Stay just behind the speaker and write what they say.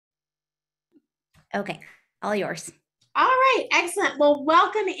Okay, all yours. All right, excellent. Well,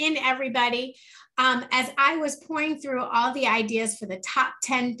 welcome in everybody. As I was pouring through all the ideas for the top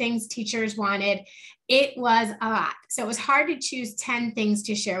 10 things teachers wanted, it was a lot. So it was hard to choose 10 things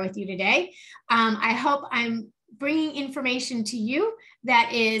to share with you today. I hope I'm bringing information to you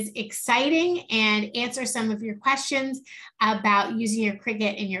that is exciting and answer some of your questions about using your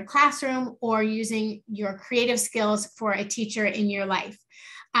Cricut in your classroom or using your creative skills for a teacher in your life.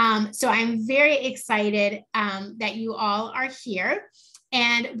 So I'm very excited that you all are here.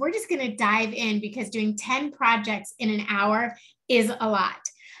 And we're just going to dive in because doing 10 projects in an hour is a lot.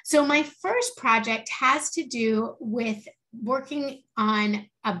 So my first project has to do with working on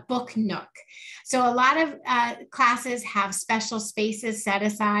a book nook. So a lot of classes have special spaces set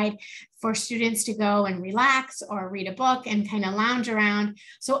aside for students to go and relax or read a book and kind of lounge around.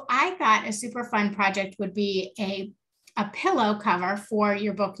 So I thought a super fun project would be a pillow cover for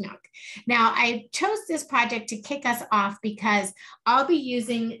your book nook. Now, I chose this project to kick us off because I'll be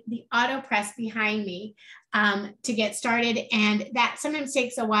using the auto press behind me to get started, and that sometimes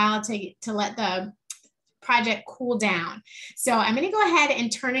takes a while to let the project cool down. So I'm going to go ahead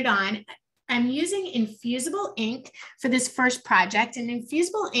and turn it on. I'm using infusible ink for this first project, and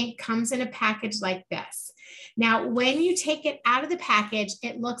infusible ink comes in a package like this. Now, when you take it out of the package,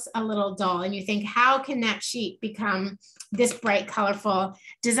 it looks a little dull, and you think, how can that sheet become this bright, colorful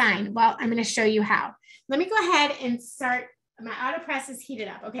design? Well, I'm going to show you how. Let me go ahead and start. My auto press is heated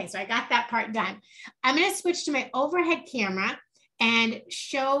up. Okay, so I got that part done. I'm going to switch to my overhead camera and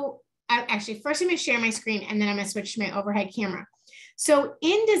show, actually, first I'm going to share my screen, and then I'm going to switch to my overhead camera. So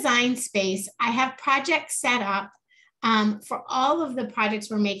in Design Space, I have projects set up for all of the projects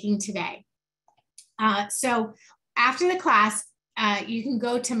we're making today. So after the class, you can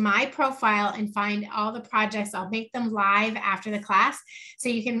go to my profile and find all the projects. I'll make them live after the class. So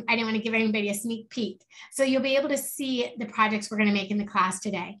you can, I didn't want to give anybody a sneak peek. So you'll be able to see the projects we're going to make in the class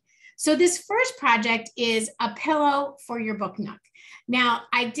today. So this first project is a pillow for your book nook. Now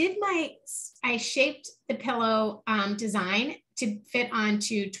I shaped the pillow design to fit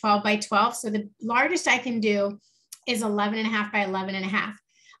onto 12 by 12. So the largest I can do is 11.5 by 11.5.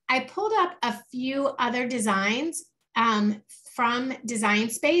 I pulled up a few other designs from Design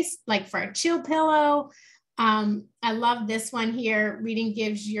Space, like for a chill pillow. I love this one here, Reading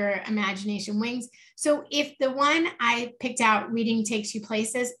Gives Your Imagination Wings. So if the one I picked out, Reading Takes You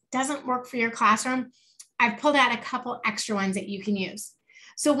Places, doesn't work for your classroom, I've pulled out a couple extra ones that you can use.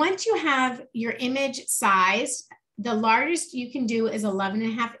 So once you have your image sized, the largest you can do is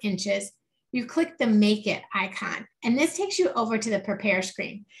 11.5 inches. You click the Make It icon, and this takes you over to the Prepare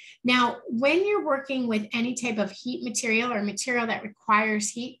screen. Now, when you're working with any type of heat material or material that requires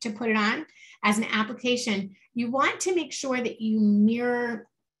heat to put it on as an application, you want to make sure that you mirror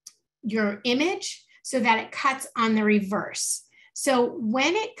your image so that it cuts on the reverse. So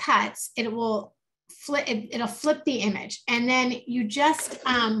when it cuts, it'll flip the image, and then you just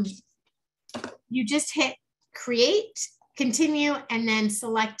hit Create, Continue, and then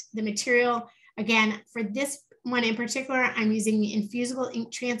select the material. Again, for this one in particular, I'm using the infusible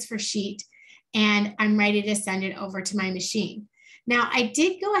ink transfer sheet, and I'm ready to send it over to my machine. Now, I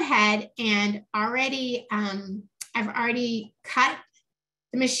did go ahead and already, I've already cut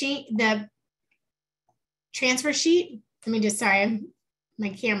the transfer sheet. Let me just, sorry, my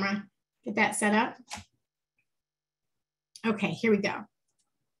camera, get that set up. Okay, here we go.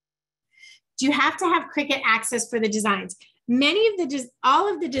 Do you have to have Cricut Access for the designs?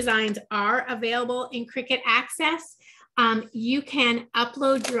 All of the designs are available in Cricut Access. You can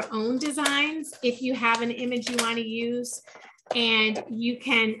upload your own designs if you have an image you want to use, and you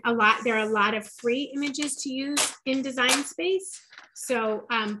can there are a lot of free images to use in Design Space. So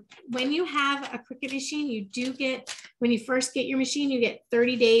when you have a Cricut machine, you do get, when you first get your machine, you get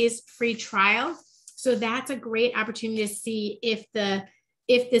 30 days free trial. So that's a great opportunity to see if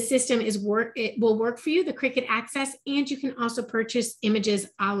the system will work for you, the Cricut Access, and you can also purchase images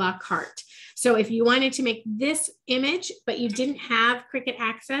a la carte. So if you wanted to make this image, but you didn't have Cricut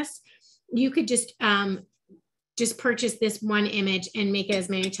Access, you could just purchase this one image and make it as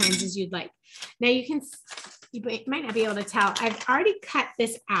many times as you'd like. Now you might not be able to tell, I've already cut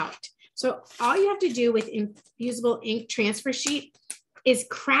this out. So all you have to do with infusible ink transfer sheet is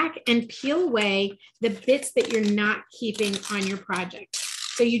crack and peel away the bits that you're not keeping on your project.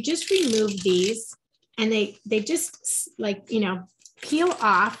 So you just remove these, and they just, like, peel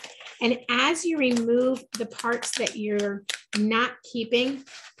off. And as you remove the parts that you're not keeping,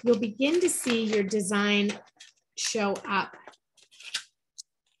 you'll begin to see your design show up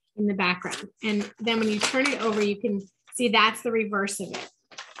in the background. And then when you turn it over, you can see that's the reverse of it.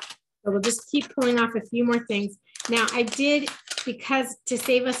 So we'll just keep pulling off a few more things. Now I did, because to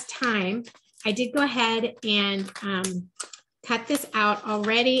save us time, I did go ahead and cut this out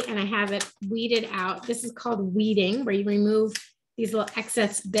already, and I have it weeded out. This is called weeding, where you remove these little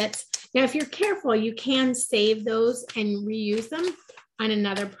excess bits. Now, if you're careful, you can save those and reuse them on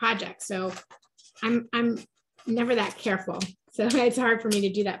another project. So I'm never that careful. So it's hard for me to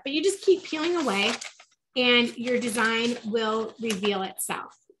do that, but you just keep peeling away and your design will reveal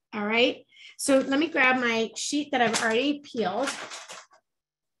itself. All right. So let me grab my sheet that I've already peeled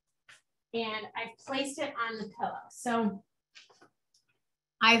and I've placed it on the pillow. So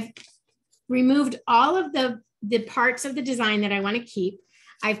I've removed all of the parts of the design that I want to keep.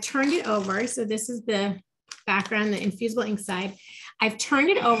 I've turned it over. So this is the background, the infusible ink side. I've turned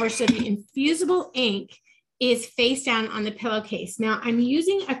it over so the infusible ink is face down on the pillowcase. Now I'm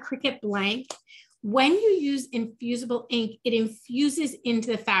using a Cricut blank. When you use infusible ink, it infuses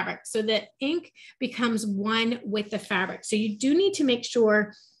into the fabric. So the ink becomes one with the fabric. So you do need to make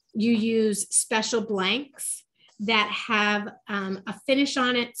sure you use special blanks that have a finish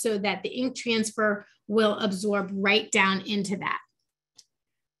on it so that the ink transfer will absorb right down into that.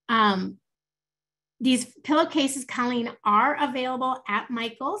 These pillowcases, Colleen, are available at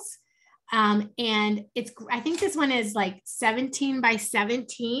Michael's. And it's, I think this one is like 17 by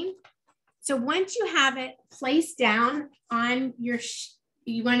 17. So once you have it placed down on your,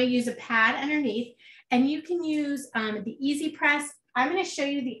 you want to use a pad underneath, and you can use the Easy Press. I'm going to show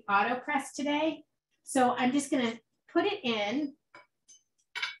you the Auto Press today. So I'm just going to put it in,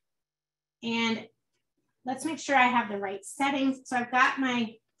 and let's make sure I have the right settings. So I've got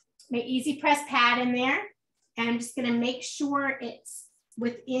my Easy Press pad in there, and I'm just going to make sure it's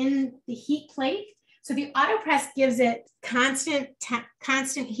within the heat plate. So the Auto Press gives it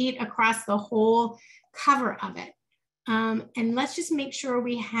constant heat across the whole cover of it. And let's just make sure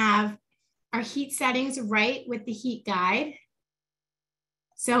we have our heat settings right with the heat guide.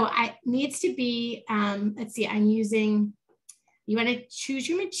 So it needs to be, let's see, I'm using, you want to choose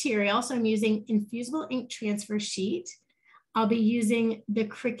your material. So I'm using infusible ink transfer sheet. I'll be using the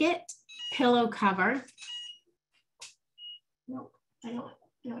Cricut pillow cover. No, I don't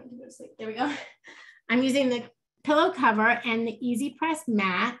want to go to sleep. There we go. I'm using the pillow cover and the Easy Press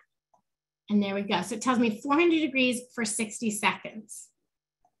mat. And there we go. So it tells me 400 degrees for 60 seconds.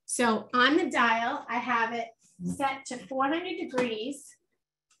 So on the dial, I have it set to 400 degrees.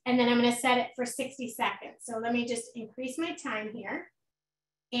 And then I'm going to set it for 60 seconds. So let me just increase my time here.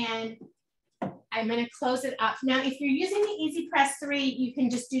 And I'm going to close it up. Now, if you're using the Easy Press 3, you can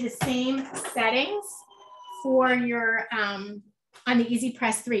just do the same settings for your, on the Easy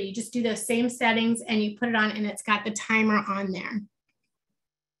Press 3. You just do those same settings and you put it on, and it's got the timer on there.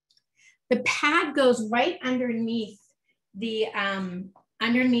 The pad goes right underneath the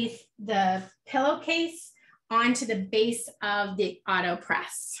pillowcase onto the base of the Auto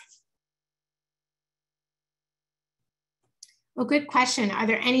Press. Well, good question. Are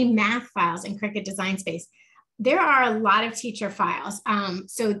there any math files in Cricut Design Space? There are a lot of teacher files.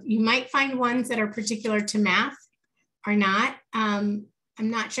 So you might find ones that are particular to math or not. I'm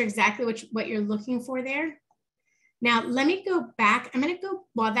not sure exactly what you're looking for there. Now, let me go back. I'm going to go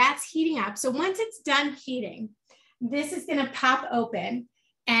while that's heating up. So once it's done heating, this is going to pop open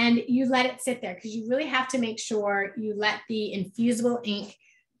and you let it sit there, because you really have to make sure you let the infusible ink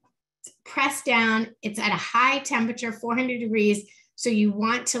press down. It's at a high temperature, 400 degrees. So you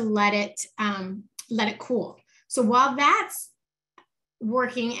want to let it cool. So while that's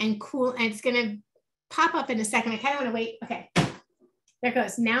working and cool, and it's going to pop up in a second. I kind of want to wait. Okay, there it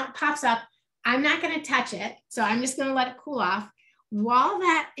goes. Now it pops up. I'm not going to touch it. So I'm just going to let it cool off. While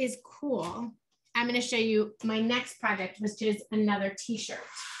that is cool, I'm going to show you my next project, which is another t-shirt.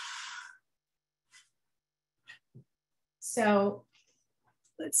 So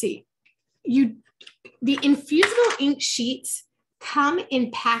let's see. The infusible ink sheets come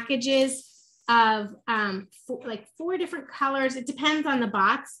in packages of like 4 different colors. It depends on the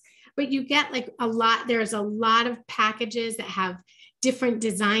box, but you get like a lot. There's a lot of packages that have different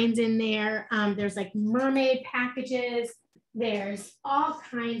designs in there. There's like mermaid packages. There's all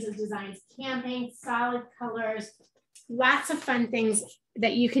kinds of designs, camping, solid colors, lots of fun things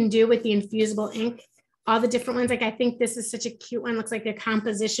that you can do with the infusible ink. All the different ones, like I think this is such a cute one, looks like a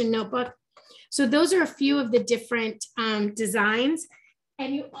composition notebook. So those are a few of the different designs.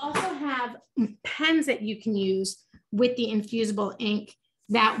 And you also have pens that you can use with the infusible ink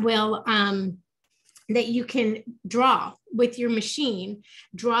that will, that you can draw with your machine,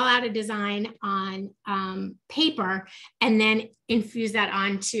 draw out a design on paper, and then infuse that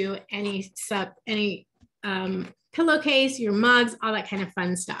onto any pillowcase, your mugs, all that kind of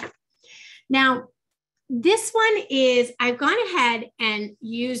fun stuff. Now, this one is, I've gone ahead and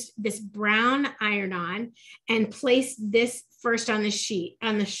used this brown iron-on and placed this first on the sheet,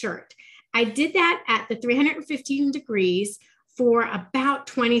 on the shirt. I did that at the 315 degrees for about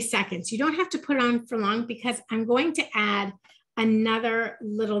 20 seconds. You don't have to put it on for long because I'm going to add another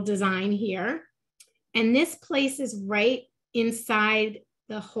little design here. And this places right inside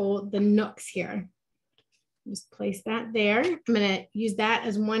the nooks here. Just place that there. I'm gonna use that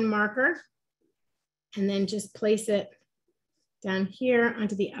as one marker and then just place it down here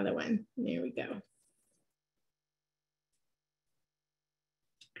onto the other one. There we go.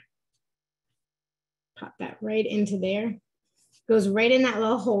 Pop that right into there. Goes right in that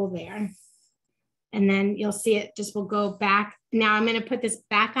little hole there. And then you'll see it just will go back. Now I'm gonna put this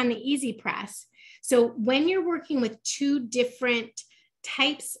back on the easy press. So when you're working with two different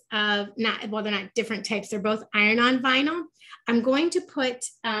types of, well, they're not different types, they're both iron-on vinyl, I'm going to put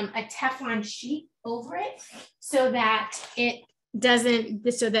a Teflon sheet over it so that it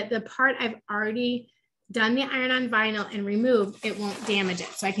doesn't, so that the part I've already done the iron-on vinyl and removed, it won't damage it.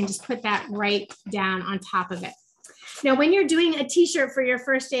 So I can just put that right down on top of it. Now, when you're doing a t-shirt for your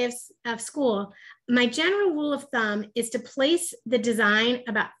first day of school, my general rule of thumb is to place the design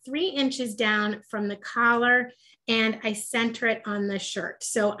about 3 inches down from the collar, and I center it on the shirt.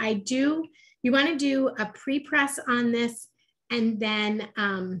 So you want to do a pre-press on this, and then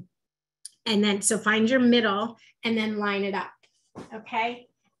so find your middle and then line it up, okay?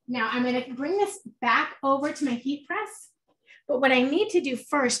 Now I'm going to bring this back over to my heat press. But what I need to do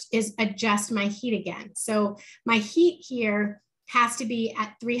first is adjust my heat again. So my heat here has to be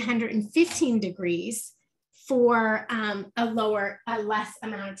at 315 degrees for a less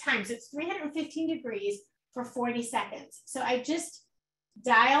amount of time. So it's 315 degrees for 40 seconds. So I just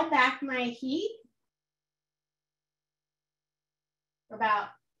dial back my heat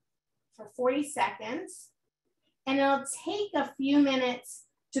for 40 seconds. And it'll take a few minutes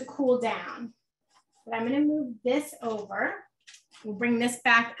to cool down. But I'm going to move this over. We'll bring this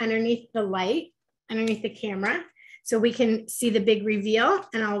back underneath the light, underneath the camera, so we can see the big reveal,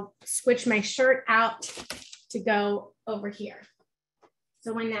 and I'll switch my shirt out to go over here.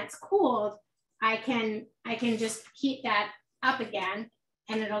 So when that's cooled, I can just heat that up again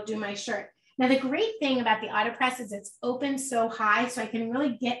and it'll do my shirt. Now, the great thing about the AutoPress is it's open so high, so I can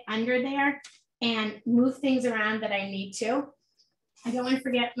really get under there and move things around that I need to. I don't want to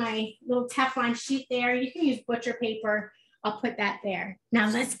forget my little Teflon sheet there. You can use butcher paper. I'll put that there. Now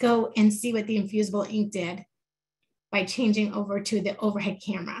let's go and see what the infusible ink did by changing over to the overhead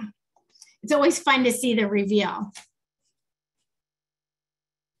camera. It's always fun to see the reveal.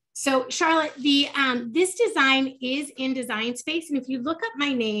 So Charlotte, this design is in Design Space. And if you look up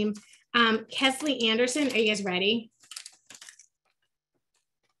my name, Kesley Anderson, are you guys ready?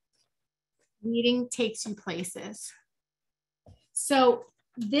 Reading takes you places. So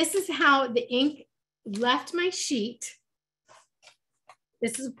this is how the ink left my sheet.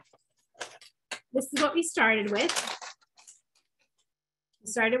 This is what we started with.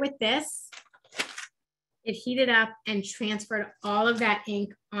 We started with this. It heated up and transferred all of that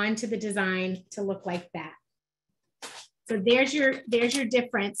ink onto the design to look like that. So there's your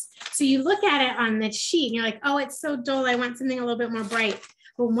difference. So you look at it on the sheet and you're like, oh, it's so dull. I want something a little bit more bright.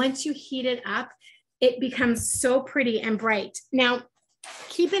 But once you heat it up, it becomes so pretty and bright. Now,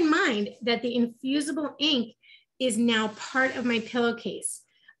 keep in mind that the infusible ink is now part of my pillowcase.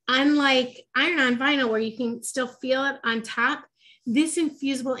 Unlike iron-on vinyl, where you can still feel it on top, this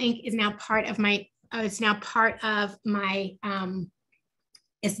infusible ink is now part of my, it's now part of my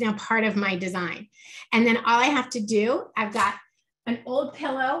design. And then all I have to do, I've got an old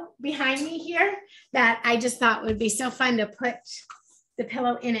pillow behind me here that I just thought would be so fun to put the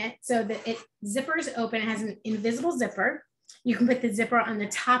pillow in it so that it zippers open. It has an invisible zipper. You can put the zipper on the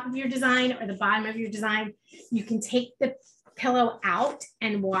top of your design or the bottom of your design. You can take the pillow out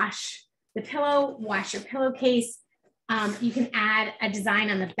and wash the pillow, wash your pillowcase. You can add a design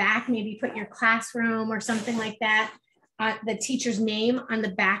on the back, maybe put your classroom or something like that. The teacher's name on the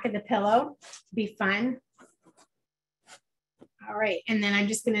back of the pillow, be fun. All right, and then I'm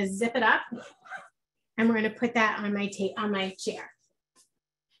just gonna zip it up and we're gonna put that on my chair.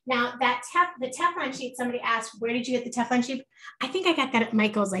 Now the Teflon sheet, somebody asked, where did you get the Teflon sheet? I think I got that at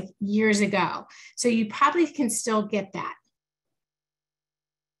Michael's like years ago. So you probably can still get that.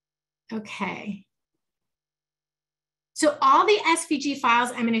 Okay. So all the SVG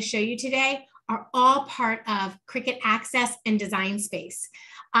files I'm going to show you today are all part of Cricut Access and Design Space.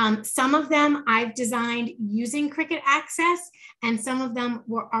 Some of them I've designed using Cricut Access, and some of them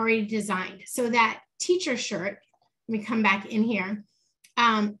were already designed. So that teacher shirt, let me come back in here.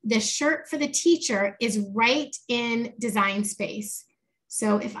 the shirt for the teacher is right in Design Space.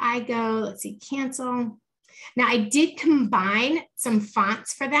 So if I go, let's see, cancel. Now I did combine some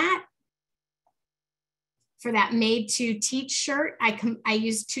fonts for that made to teach shirt. I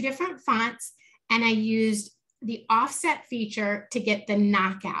used 2 different fonts, and I used the offset feature to get the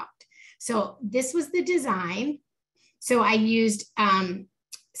knockout. So this was the design. So I used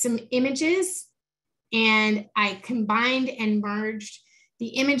some images, and I combined and merged the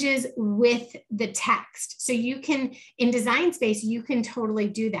images with the text. So you can, in Design Space, you can totally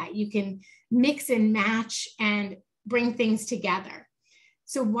do that. You can mix and match and bring things together.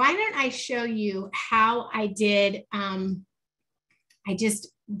 So why don't I show you how I did, I just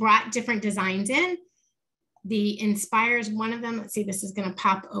brought different designs in. The Inspire is one of them. Let's see, this is gonna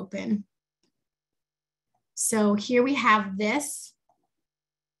pop open. So here we have, this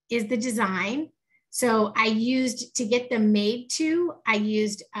is the design. So I used, to get them made to, I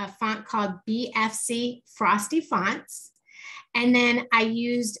used a font called BFC Frosty Fonts. And then I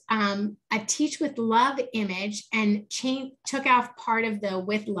used a Teach with Love image and took out part of the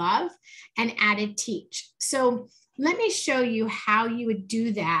with love and added teach. So let me show you how you would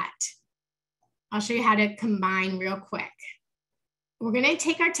do that. I'll show you how to combine real quick. We're gonna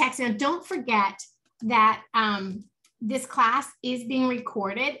take our text. Now don't forget that this class is being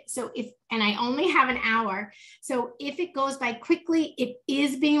recorded. So and I only have an hour. So if it goes by quickly, it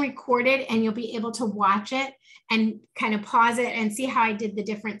is being recorded, and you'll be able to watch it and kind of pause it and see how I did the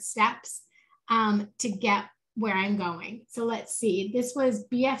different steps to get where I'm going. So let's see, this was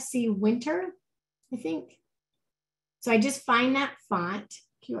BFC Winter, I think. So I just find that font,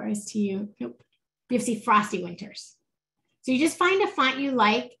 QRSTU, nope, BFC Frosty Winters. So you just find a font you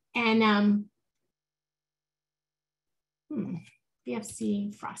like, and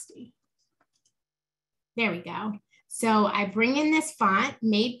BFC Frosty. There we go. So I bring in this font,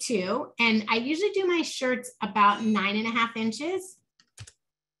 made to, and I usually do my shirts about 9.5 inches,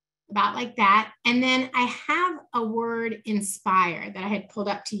 about like that. And then I have a word Inspire that I had pulled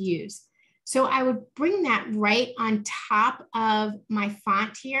up to use. So I would bring that right on top of my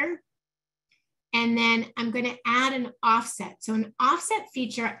font here. And then I'm going to add an offset. So an offset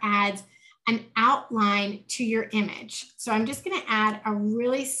feature adds an outline to your image. So I'm just going to add a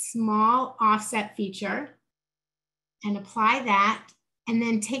really small offset feature and apply that, and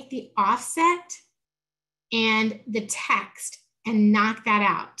then take the offset and the text and knock that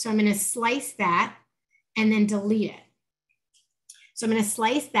out. So I'm going to slice that and then delete it. So I'm going to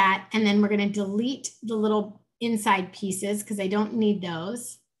slice that, and then we're going to delete the little inside pieces because I don't need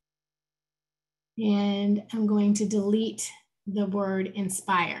those. And I'm going to delete the word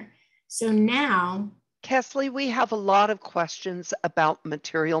Inspire. So now, Kesley, we have a lot of questions about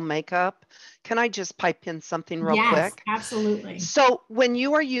material makeup. Can I just pipe in something real quick? Yes, absolutely. So when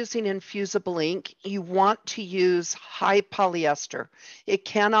you are using infusible ink, you want to use high polyester. It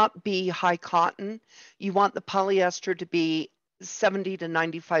cannot be high cotton. You want the polyester to be 70 to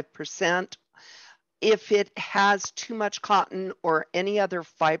 95%. If it has too much cotton or any other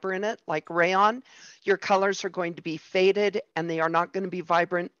fiber in it, like rayon, your colors are going to be faded, and they are not going to be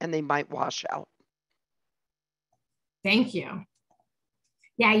vibrant, and they might wash out. Thank you.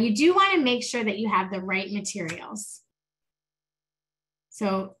 Yeah, you do want to make sure that you have the right materials.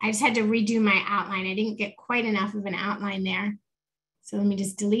 So I just had to redo my outline. I didn't get quite enough of an outline there. So let me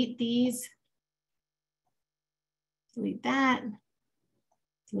just delete these. Delete that.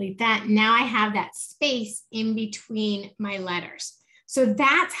 Delete that. Now I have that space in between my letters. So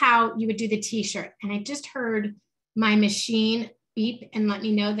that's how you would do the t-shirt. And I just heard my machine beep and let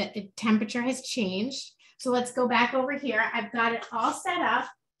me know that the temperature has changed. So let's go back over here. I've got it all set up,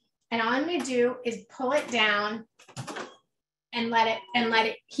 and all I'm going to do is pull it down and let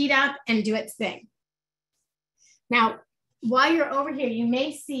it heat up and do its thing. Now, while you're over here, you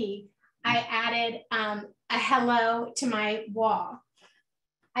may see I added a hello to my wall.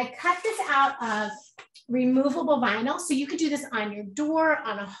 I cut this out of removable vinyl, so you could do this on your door,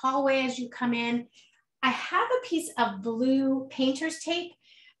 on a hallway as you come in. I have a piece of blue painter's tape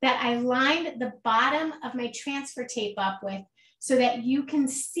that I lined the bottom of my transfer tape up with so that you can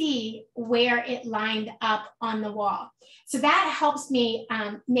see where it lined up on the wall. So that helps me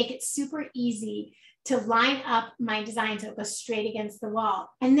make it super easy to line up my design so it goes straight against the wall.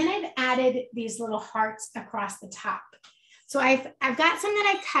 And then I've added these little hearts across the top. So I've got some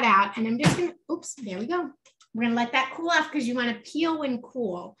that I cut out, and I'm just gonna, oops, there we go. We're gonna let that cool off because you wanna peel when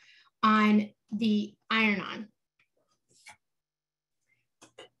cool on the iron-on.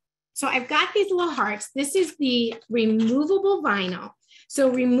 So I've got these little hearts. This is the removable vinyl. So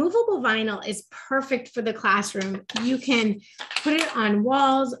removable vinyl is perfect for the classroom. You can put it on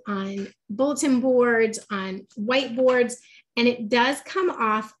walls, on bulletin boards, on whiteboards, and it does come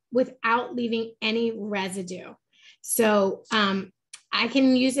off without leaving any residue. So I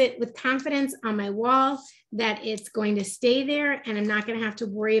can use it with confidence on my wall that it's going to stay there, and I'm not going to have to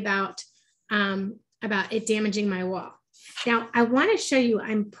worry about it damaging my wall. Now, I want to show you,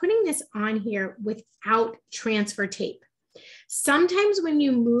 I'm putting this on here without transfer tape. Sometimes when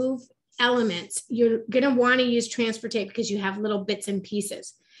you move elements, you're going to want to use transfer tape because you have little bits and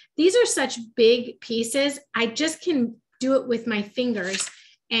pieces. These are such big pieces, I just can do it with my fingers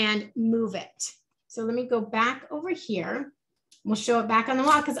and move it. So let me go back over here. We'll show it back on the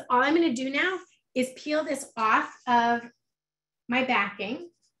wall because all I'm going to do now is peel this off of my backing.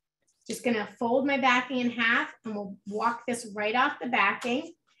 Just going to fold my backing in half and we'll walk this right off the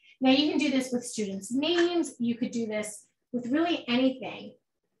backing. Now you can do this with students' names. You could do this with really anything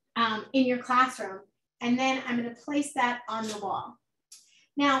in your classroom. And then I'm going to place that on the wall.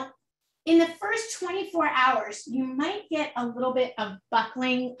 Now, in the first 24 hours, you might get a little bit of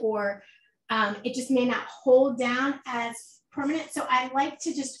buckling or it just may not hold down as permanent. So I like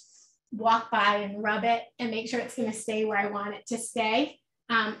to just walk by and rub it and make sure it's going to stay where I want it to stay.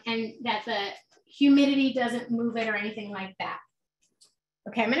 And that the humidity doesn't move it or anything like that.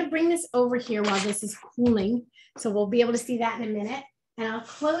 Okay, I'm going to bring this over here while this is cooling. So we'll be able to see that in a minute. And I'll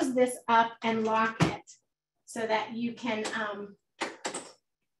close this up and lock it so that you can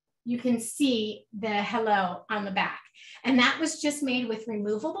see the hello on the back. And that was just made with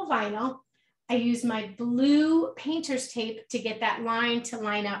removable vinyl. I used my blue painter's tape to get that line to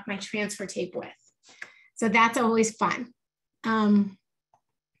line up my transfer tape with. So that's always fun.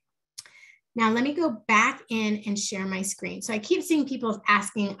 Now let me go back in and share my screen. So I keep seeing people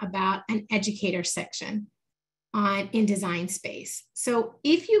asking about an educator section in Design Space. So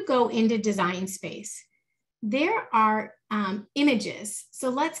if you go into Design Space, there are images. So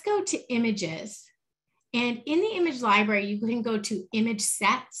let's go to images. And in the image library, you can go to image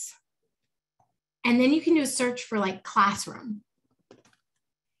sets. And then you can do a search for like classroom.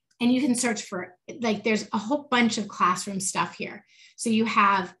 And you can search for, like, there's a whole bunch of classroom stuff here. So you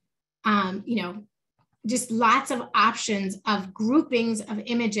have just lots of options of groupings of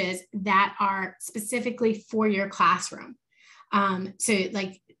images that are specifically for your classroom. So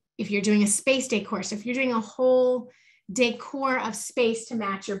like if you're doing a space day course, if you're doing a whole decor of space to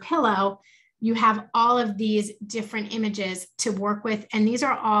match your pillow, you have all of these different images to work with. And these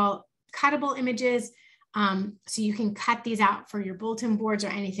are all cuttable images. So you can cut these out for your bulletin boards or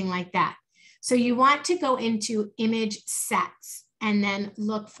anything like that. So you want to go into image sets and then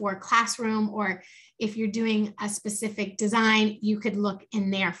look for classroom, or if you're doing a specific design, you could look in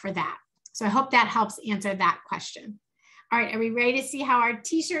there for that. So I hope that helps answer that question. All right, are we ready to see how our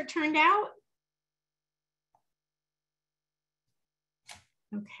t-shirt turned out?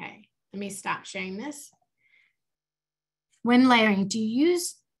 Okay, let me stop sharing this. When layering, do you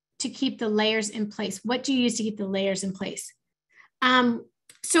use to keep the layers in place? What do you use to keep the layers in place?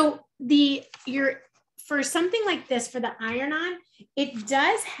 For something like this, for the iron-on, it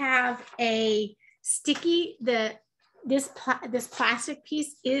does have a sticky, this plastic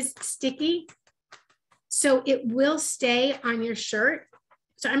piece is sticky, so it will stay on your shirt.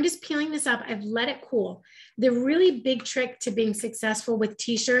 So I'm just peeling this up. I've let it cool. The really big trick to being successful with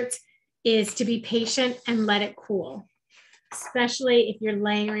t-shirts is to be patient and let it cool, especially if you're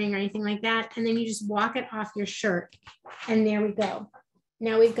layering or anything like that. And then you just walk it off your shirt, and there we go.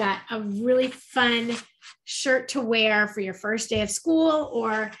 Now we've got a really fun shirt to wear for your first day of school,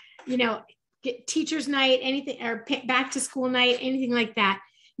 or, get teacher's night, anything, or back to school night, anything like that.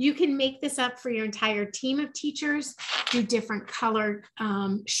 You can make this up for your entire team of teachers, do different colored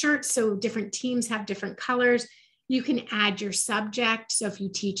shirts. So different teams have different colors. You can add your subject. So if you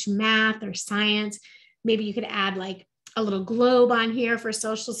teach math or science, maybe you could add like a little globe on here for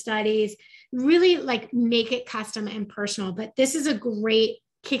social studies. Really like make it custom and personal, but this is a great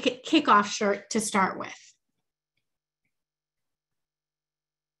kickoff shirt to start with.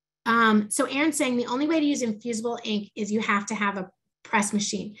 So Aaron's saying the only way to use infusible ink is you have to have a press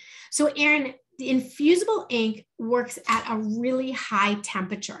machine. So Aaron, the infusible ink works at a really high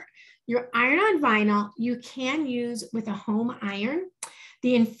temperature. Your iron-on vinyl, you can use with a home iron.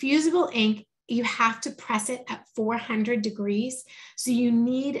 The infusible ink, you have to press it at 400 degrees. So you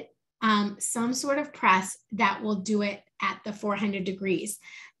need some sort of press that will do it at the 400 degrees.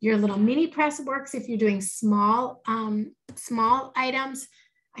 Your little mini press works if you're doing small items.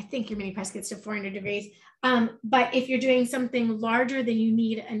 I think your mini press gets to 400 degrees. But if you're doing something larger, then you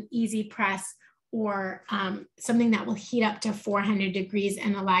need an easy press or something that will heat up to 400 degrees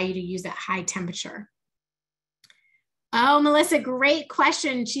and allow you to use at high temperature. Oh, Melissa, great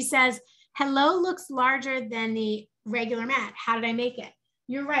question. She says, Hello looks larger than the regular mat. How did I make it?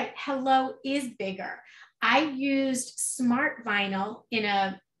 You're right. Hello is bigger. I used smart vinyl in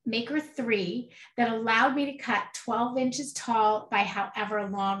a Maker 3 that allowed me to cut 12 inches tall by however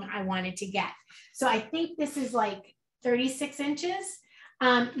long I wanted to get. So I think this is like 36 inches.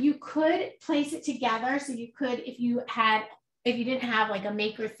 You could place it together. So you could, if you didn't have like a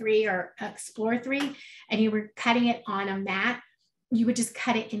Maker 3 or Explore 3 and you were cutting it on a mat, you would just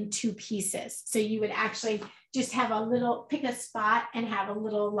cut it in 2 pieces. So you would actually just have pick a spot and have a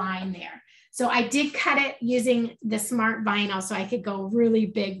little line there. So I did cut it using the smart vinyl so I could go really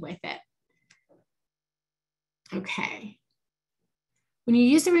big with it. Okay. When you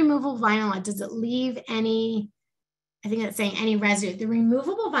use the removable vinyl, does it leave any, I think that's saying any residue. The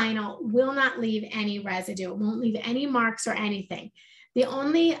removable vinyl will not leave any residue. It won't leave any marks or anything. The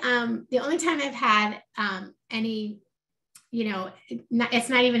only time I've had any, it's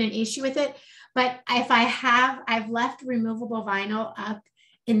not even an issue with it, but if I've left removable vinyl up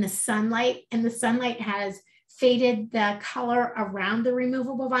in the sunlight, and the sunlight has faded the color around the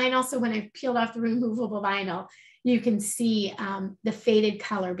removable vinyl. So when I peeled off the removable vinyl, you can see the faded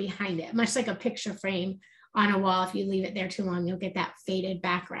color behind it, much like a picture frame on a wall. If you leave it there too long, you'll get that faded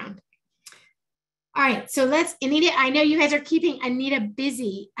background. All right, so let's, Anita, I know you guys are keeping Anita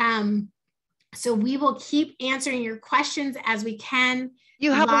busy. So we will keep answering your questions as we can.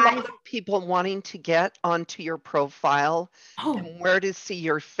 You have a lot of people wanting to get onto your profile and where to see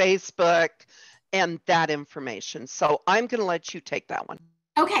your Facebook and that information. So I'm going to let you take that one.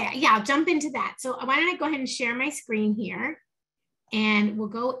 Okay, yeah, I'll jump into that. So why don't I go ahead and share my screen here and we'll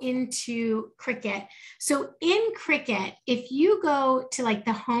go into Cricut. So in Cricut, if you go to like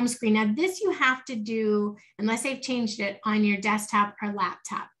the home screen, now this you have to do unless they've changed it on your desktop or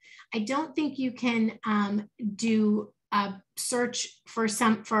laptop. I don't think you can do a search for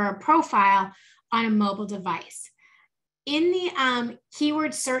a profile on a mobile device. In the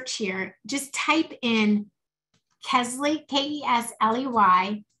keyword search here, just type in Kesley,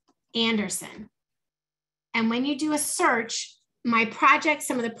 Kesley Anderson. And when you do a search, my projects,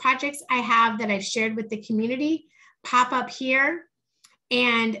 some of the projects I have that I've shared with the community pop up here,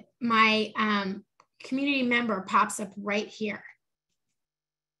 and my community member pops up right here.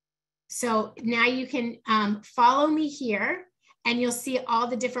 So now you can follow me here and you'll see all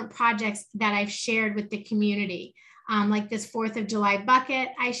the different projects that I've shared with the community. Like this 4th of July bucket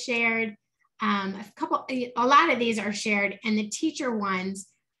I shared, a lot of these are shared, and the teacher ones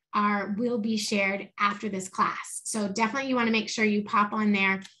will be shared after this class. So definitely you want to make sure you pop on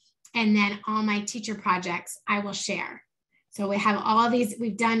there, and then all my teacher projects I will share. So we have all of these,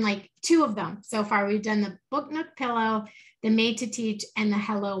 we've done like 2 of them so far. We've done the Book Nook pillow, the Made to Teach, and the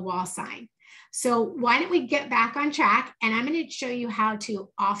Hello wall sign. So why don't we get back on track, and I'm going to show you how to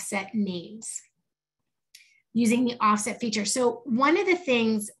offset names using the offset feature. So one of the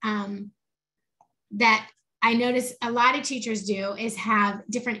things that I notice a lot of teachers do is have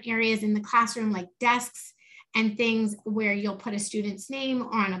different areas in the classroom like desks and things where you'll put a student's name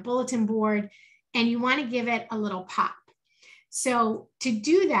or on a bulletin board, and you want to give it a little pop. So to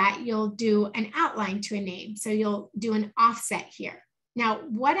do that, you'll do an outline to a name. So you'll do an offset here. Now,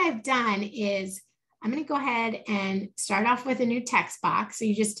 what I've done is I'm going to go ahead and start off with a new text box. So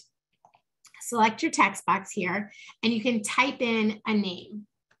you just select your text box here, and you can type in a name.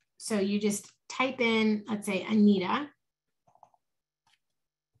 So you just type in, let's say, Anita.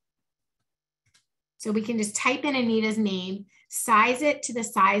 So we can just type in Anita's name, size it to the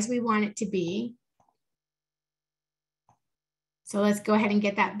size we want it to be. So let's go ahead and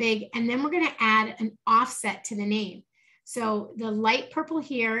get that big. And then we're going to add an offset to the name. So the light purple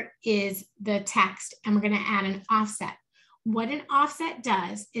here is the text, and we're going to add an offset. What an offset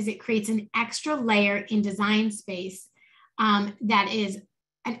does is it creates an extra layer in Design Space that is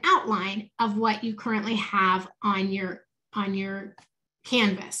an outline of what you currently have on your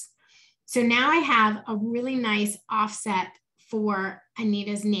canvas. So now I have a really nice offset for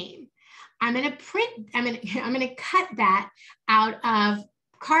Anita's name. I'm going to cut that out of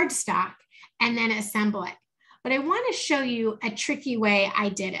cardstock and then assemble it. But I want to show you a tricky way I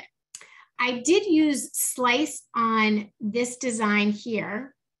did it. I did use slice on this design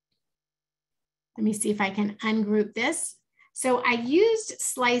here. Let me see if I can ungroup this. So I used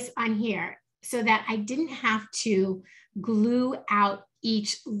slice on here so that I didn't have to glue out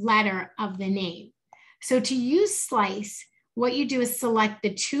each letter of the name. So to use slice, what you do is select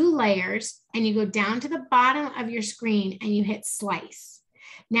the 2 layers and you go down to the bottom of your screen and you hit slice.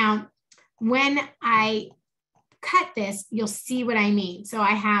 Now, when I cut this, you'll see what I mean. So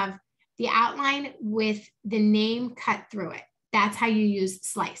I have the outline with the name cut through it. That's how you use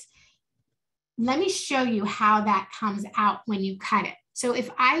slice. Let me show you how that comes out when you cut it. So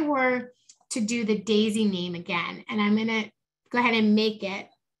if I were to do the daisy name again, and I'm gonna go ahead and make it.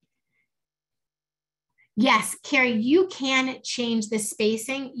 Yes, Carrie, you can change the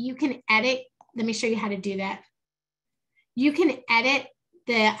spacing. You can edit. Let me show you how to do that. You can edit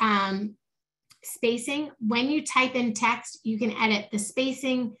the spacing. When you type in text, you can edit the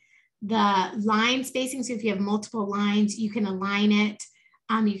spacing, the line spacing. So if you have multiple lines, you can align it.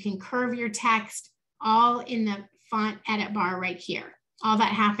 You can curve your text, all in the font edit bar right here. All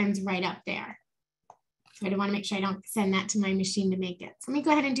that happens right up there. So I want to make sure I don't send that to my machine to make it. So let me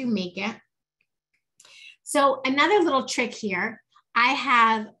go ahead and do make it. So another little trick here, I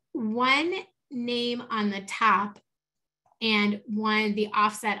have one name on the top and the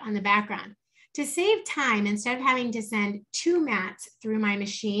offset on the background. To save time, instead of having to send 2 mats through my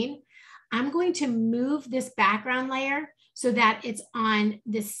machine, I'm going to move this background layer so that it's on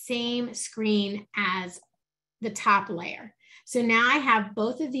the same screen as the top layer. So now I have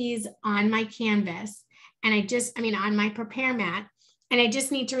both of these on my canvas and on my prepare mat. And I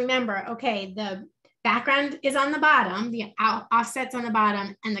just need to remember, okay, the background is on the bottom, the offset's on the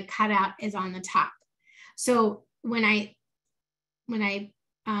bottom, and the cutout is on the top. So I'm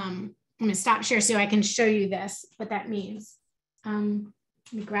gonna stop share so I can show you this, what that means. Let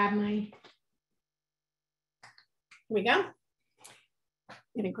me grab here we go. I'm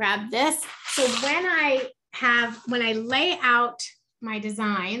gonna grab this. So when I lay out my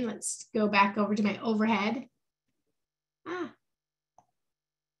design, let's go back over to my overhead.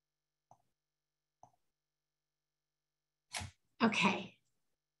 Okay.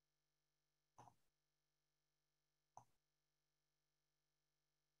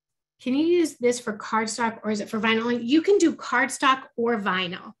 Can you use this for cardstock or is it for vinyl? You can do cardstock or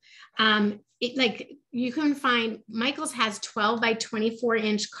vinyl. You can find, Michael's has 12 by 24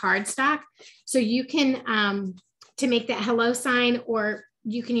 inch cardstock. So you can, to make that hello sign, or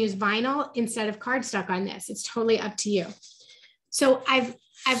you can use vinyl instead of cardstock on this. It's totally up to you. So I've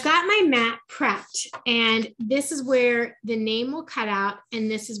got my mat prepped, and this is where the name will cut out,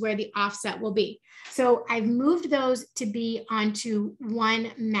 and this is where the offset will be. So I've moved those to be onto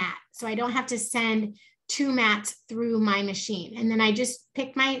one mat, so I don't have to send 2 mats through my machine. And then I just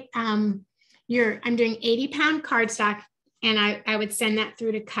picked my, I'm doing 80-pound cardstock, and I would send that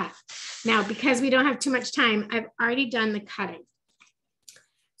through to cut. Now, because we don't have too much time, I've already done the cutting.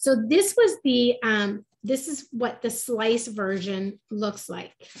 So this was this is what the slice version looks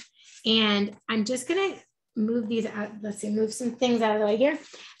like. And I'm just gonna move these out. Let's see, move some things out of the way here.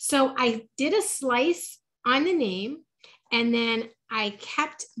 So I did a slice on the name, and then I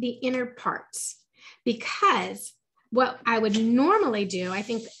kept the inner parts, because what I would normally do, I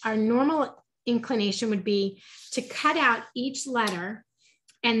think our normal inclination would be to cut out each letter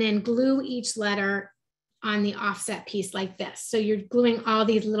and then glue each letter on the offset piece like this. So you're gluing all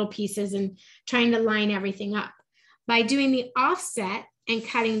these little pieces and trying to line everything up. By doing the offset and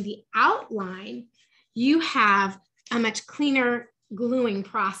cutting the outline, you have a much cleaner gluing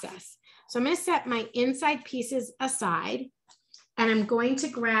process. So I'm going to set my inside pieces aside, and I'm going to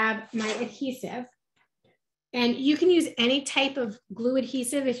grab my adhesive. And you can use any type of glue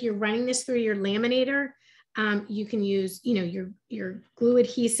adhesive. If you're running this through your laminator, you can use, your glue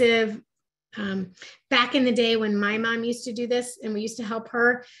adhesive. Back in the day when my mom used to do this and we used to help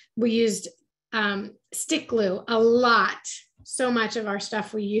her, we used stick glue a lot. So much of our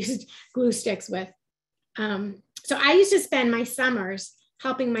stuff we used glue sticks with. So I used to spend my summers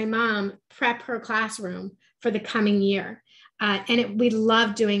helping my mom prep her classroom for the coming year. We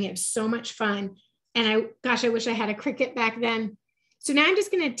loved doing it. It was so much fun. And I wish I had a Cricut back then. So now I'm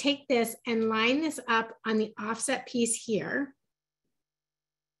just going to take this and line this up on the offset piece here.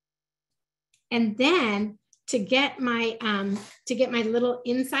 And then to get my little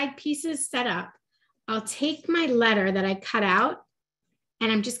inside pieces set up, I'll take my letter that I cut out, and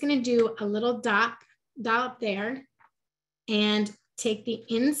I'm just going to do a little dollop there, and take the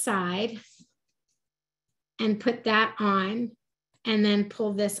inside and put that on, and then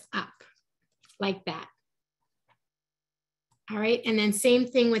pull this up like that. All right, and then same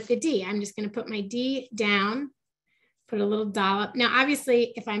thing with the D. I'm just going to put my D down, put a little dollop. Now,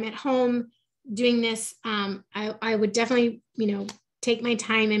 obviously, if I'm at home doing this, I would definitely, take my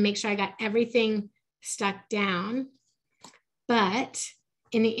time and make sure I got everything stuck down. But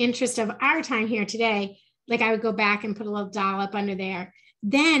in the interest of our time here today, like I would go back and put a little dollop under there.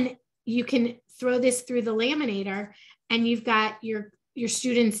 Then you can throw this through the laminator, and you've got your your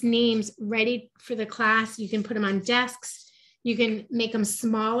students' names ready for the class. You can put them on desks. You can make them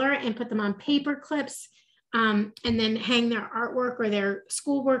smaller and put them on paper clips, and then hang their artwork or their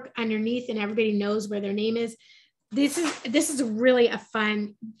schoolwork underneath, and everybody knows where their name is. This is really a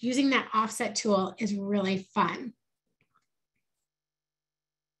fun, using that offset tool is really fun.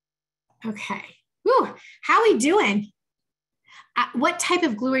 Okay. Whew, how are we doing? What type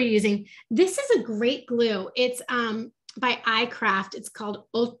of glue are you using? This is a great glue. It's by iCraft. It's called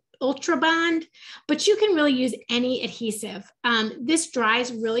Ultra Bond, but you can really use any adhesive. This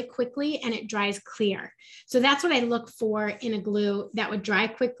dries really quickly and it dries clear. So that's what I look for in a glue that would dry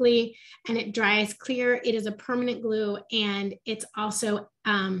quickly and it dries clear. It is a permanent glue and it's also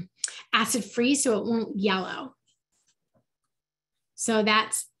acid free, so it won't yellow. So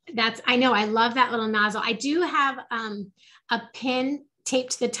that's, I know, I love that little nozzle. I do have a pin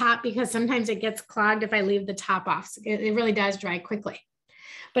taped to the top because sometimes it gets clogged if I leave the top off. So it really does dry quickly.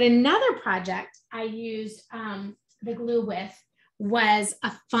 But another project I used the glue with was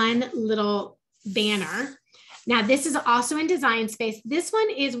a fun little banner. Now this is also in Design Space. This one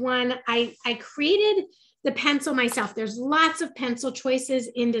is one I created the pencil myself. There's lots of pencil choices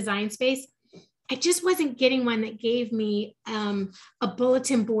in Design Space. I just wasn't getting one that gave me a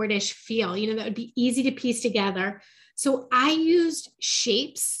bulletin board-ish feel, you know, that would be easy to piece together. So I used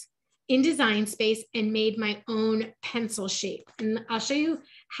shapes in Design Space and made my own pencil shape. And I'll show you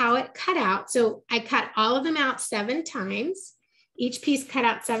how it cut out. So I cut all of them out 7 times, each piece cut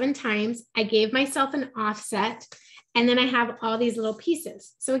out 7 times. I gave myself an offset, and then I have all these little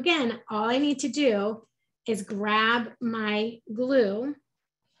pieces. So again, all I need to do is grab my glue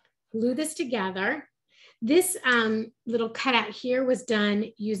this together. This little cutout here was done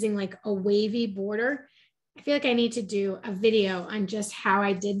using like a wavy border. I feel like I need to do a video on just how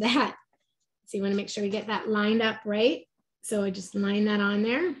I did that. So you want to make sure we get that lined up right. So I just line that on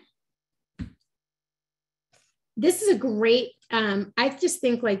there. This is a great, I just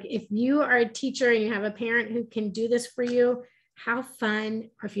think like if you are a teacher and you have a parent who can do this for you, how fun,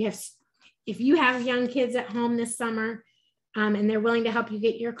 or if you have young kids at home this summer, and they're willing to help you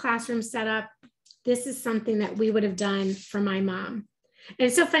get your classroom set up, this is something that we would have done for my mom. And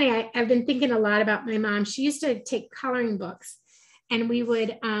it's so funny, I've been thinking a lot about my mom. She used to take coloring books and we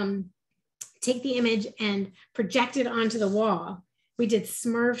would take the image and project it onto the wall. We did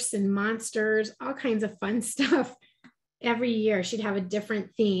Smurfs and monsters, all kinds of fun stuff. Every year she'd have a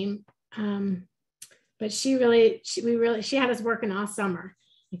different theme. But she had us working all summer,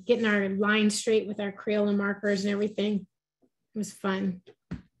 getting our lines straight with our Crayola markers and everything. It was fun.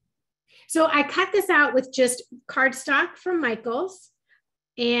 So I cut this out with just cardstock from Michael's,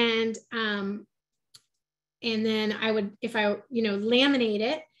 and then I would, if I laminate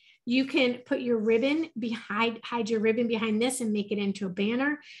it, you can put your ribbon hide your ribbon behind this and make it into a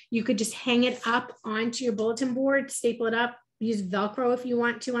banner. You could just hang it up onto your bulletin board, staple it up, use Velcro if you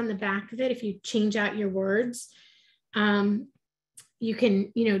want to on the back of it. If you change out your words, you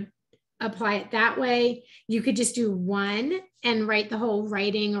can, apply it that way. You could just do one and write the whole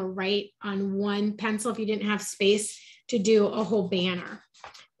writing, or write on one pencil if you didn't have space to do a whole banner.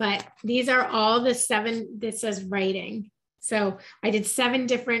 But these are all the 7 that says writing. So I did 7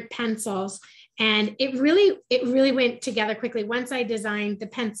 different pencils, and it really went together quickly. Once I designed the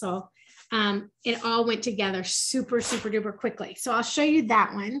pencil, it all went together super, super duper quickly. So I'll show you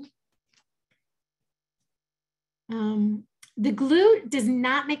that one. The glue does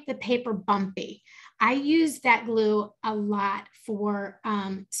not make the paper bumpy. I use that glue a lot for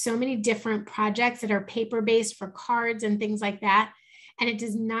so many different projects that are paper-based for cards and things like that. And it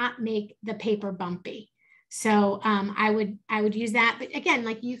does not make the paper bumpy. So I would use that. But again,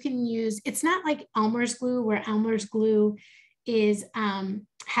 like you can use, it's not like Elmer's glue, where Elmer's glue is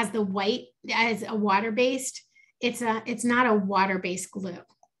has the white as a water-based. It's not a water-based glue.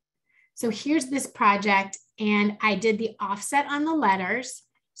 So here's this project, and I did the offset on the letters.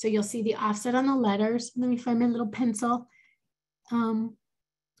 So you'll see the offset on the letters. Let me find my little pencil.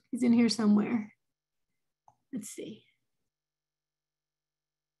 It's in here somewhere. Let's see.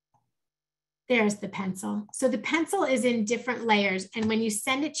 There's the pencil. So the pencil is in different layers, and when you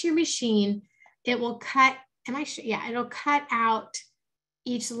send it to your machine, it will cut, it'll cut out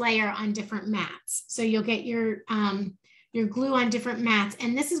each layer on different mats. So you'll get your glue on different mats.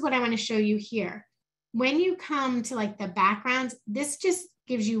 And this is what I want to show you here. When you come to like the backgrounds, this just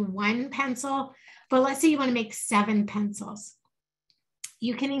gives you 1 pencil, but let's say you want to make 7 pencils.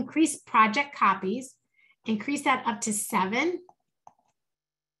 You can increase project copies, increase that up to 7.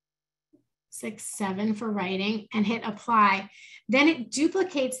 6, 7 for writing, and hit apply. Then it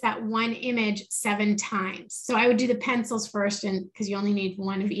duplicates that one image 7 times. So I would do the pencils first, and because you only need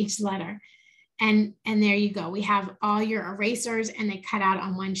one of each letter. And there you go. We have all your erasers, and they cut out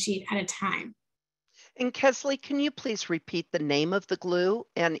on one sheet at a time. And Kesley, can you please repeat the name of the glue,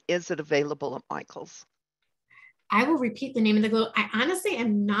 and is it available at Michael's? I will repeat the name of the glue. I honestly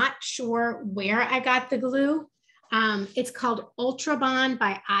am not sure where I got the glue. It's called Ultra Bond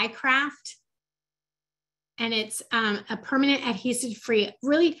by iCraft. And it's a permanent adhesive free.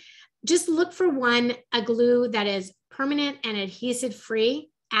 Really, just look for a glue that is permanent and adhesive free,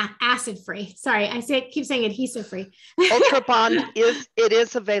 acid free. Sorry, keep saying adhesive free. Ultra Bond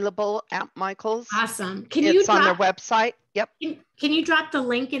is available at Michael's. Awesome. It's on their website. Yep. Can you drop the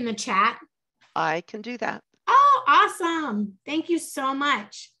link in the chat? I can do that. Oh, awesome. Thank you so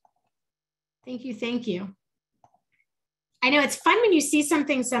much. Thank you. Thank you. I know it's fun when you see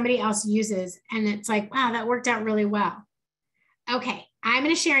something somebody else uses and it's like, wow, that worked out really well. Okay, I'm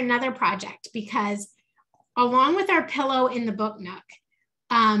going to share another project because along with our pillow in the book nook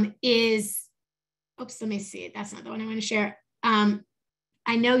oops, let me see. That's not the one I want to share.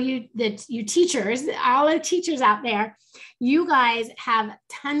 I know you teachers, all the teachers out there, you guys have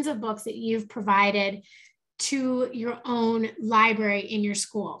tons of books that you've provided to your own library in your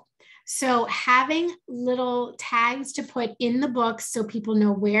school. So having little tags to put in the books so people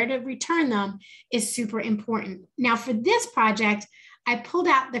know where to return them is super important. Now for this project, I pulled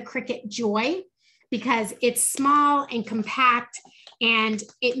out the Cricut Joy because it's small and compact, and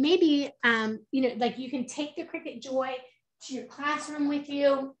it may be, like you can take the Cricut Joy to your classroom with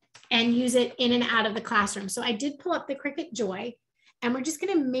you and use it in and out of the classroom. So I did pull up the Cricut Joy, and we're just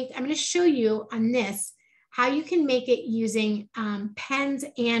gonna I'm gonna show you on this how you can make it using pens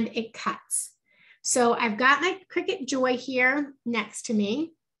and it cuts. So I've got my Cricut Joy here next to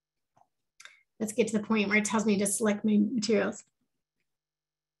me. Let's get to the point where it tells me to select my materials.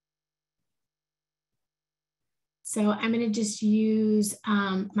 So I'm gonna just use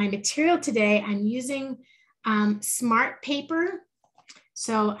my material today. I'm using smart paper.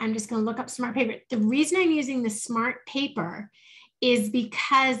 So I'm just gonna look up smart paper. The reason I'm using the smart paper is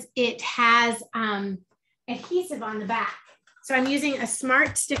because it has adhesive on the back. So I'm using a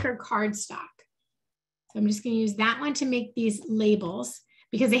smart sticker cardstock. So I'm just going to use that one to make these labels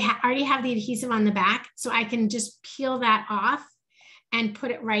because they already have the adhesive on the back. So I can just peel that off and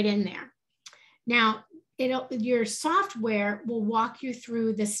put it right in there. Now, your software will walk you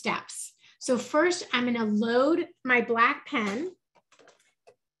through the steps. So first I'm going to load my black pen,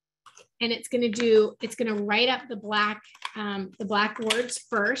 and it's going to write up the black words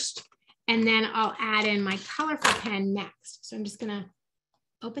first. And then I'll add in my colorful pen next. So I'm just gonna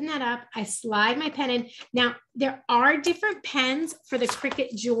open that up. I slide my pen in. Now, there are different pens for the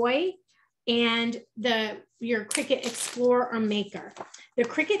Cricut Joy and your Cricut Explorer or Maker. The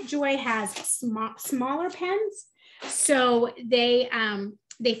Cricut Joy has smaller pens. So they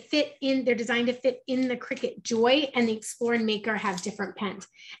fit in, they're designed to fit in the Cricut Joy, and the Explorer and Maker have different pens.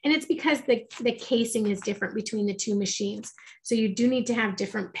 And it's because the casing is different between the two machines. So you do need to have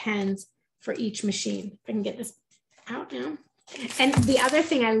different pens for each machine. If I can get this out now. And the other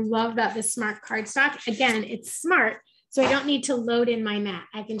thing I love about this smart cardstock, again, it's smart, so I don't need to load in my mat.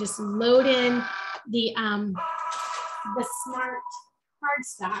 I can just load in the smart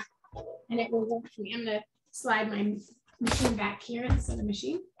cardstock and it will work for me. I'm gonna slide my machine back here instead of the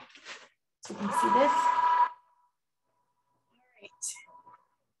machine so you can see this. All right.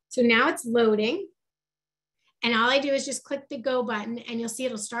 So now it's loading. And all I do is just click the go button, and you'll see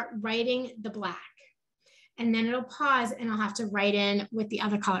it'll start writing the black. And then it'll pause, and I'll have to write in with the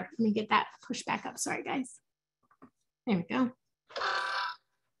other color. Let me get that pushed back up. Sorry, guys. There we go.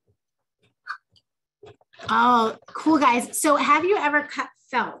 Oh, cool, guys. So have you ever cut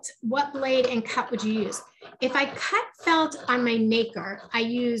felt? What blade and cut would you use? If I cut felt on my Maker, I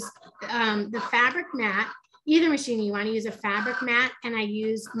use the fabric mat. Either machine, you want to use a fabric mat, and I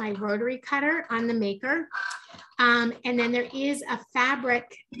use my rotary cutter on the Maker. And then there is a fabric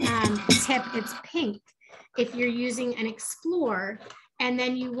tip, it's pink, if you're using an Explorer. And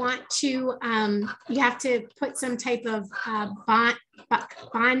then you want to, you have to put some type of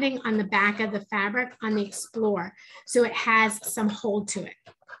bonding on the back of the fabric on the Explorer, so it has some hold to it.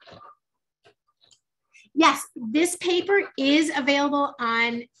 Yes, this paper is available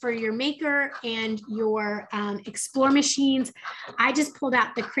for your Maker and your Explorer machines. I just pulled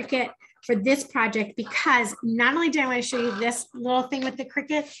out the Cricut for this project because not only do I want to show you this little thing with the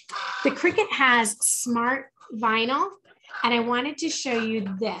Cricut has smart vinyl, and I wanted to show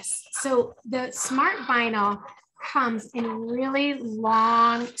you this. So the smart vinyl comes in really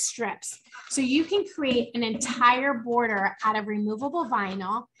long strips. So you can create an entire border out of removable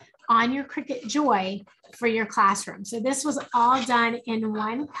vinyl on your Cricut Joy for your classroom. So this was all done in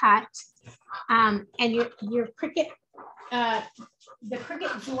one cut. And your Cricut, the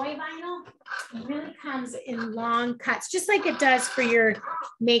Cricut Joy vinyl really comes in long cuts, just like it does for your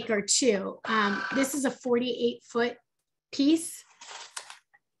Maker too. This is a 48-foot piece.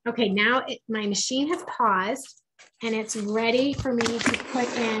 Okay, now my machine has paused and it's ready for me to put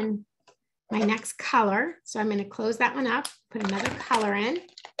in my next color. So I'm going to close that one up, put another color in.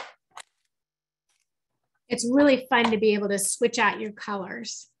 It's really fun to be able to switch out your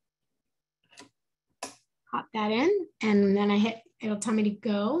colors. Pop that in, and then I hit, it'll tell me to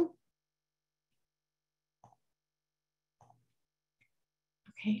go.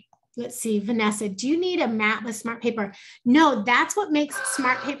 Okay, let's see, Vanessa, do you need a mat with smart paper? No, that's what makes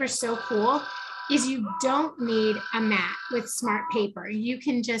smart paper so cool, is you don't need a mat with smart paper. You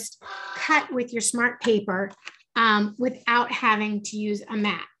can just cut with your smart paper without having to use a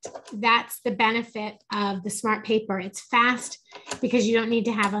mat. That's the benefit of the smart paper. It's fast because you don't need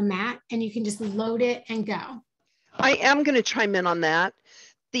to have a mat and you can just load it and go. I am going to chime in on that.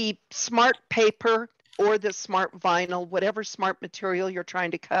 The smart paper or the smart vinyl, whatever smart material you're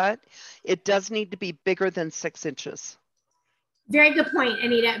trying to cut, it does need to be bigger than 6 inches. Very good point,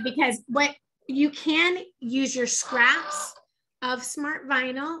 Anita, because what you can use your scraps of smart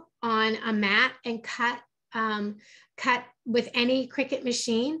vinyl on a mat and cut with any Cricut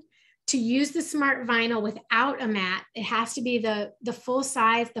machine. To use the smart vinyl without a mat, it has to be the full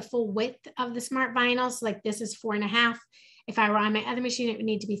size, the full width of the smart vinyl. So like this is 4.5. If I were on my other machine, it would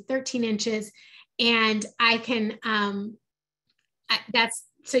need to be 13 inches. And I can,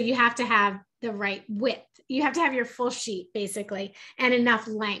 so you have to have the right width. You have to have your full sheet basically and enough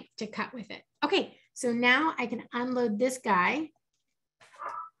length to cut with it. Okay, so now I can unload this guy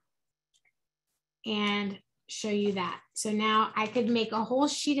and show you that. So now I could make a whole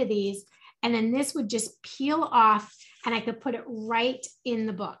sheet of these and then this would just peel off and I could put it right in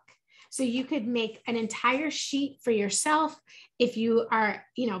the book. So you could make an entire sheet for yourself. If you are,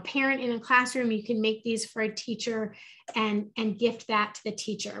 parent in a classroom, you can make these for a teacher and gift that to the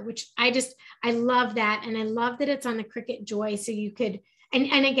teacher, which I love that. And I love that it's on the Cricut Joy. So you could,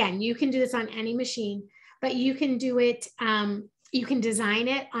 and again, you can do this on any machine, but you can do it, you can design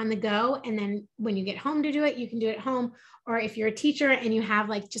it on the go. And then when you get home to do it, you can do it at home. Or if you're a teacher and you have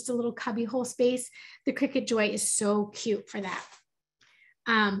like just a little cubby hole space, the Cricut Joy is so cute for that.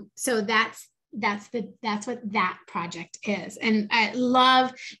 So that's what that project is. And I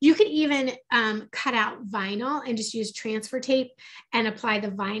love, you could even cut out vinyl and just use transfer tape and apply the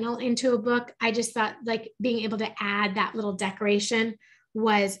vinyl into a book. I just thought like being able to add that little decoration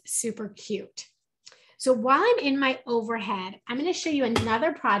was super cute. So while I'm in my overhead, I'm going to show you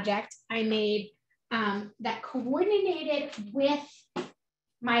another project I made that coordinated with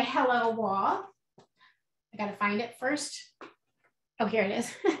my Hello wall. I got to find it first. Oh, here it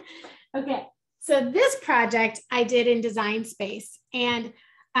is. Okay, so this project I did in Design Space, and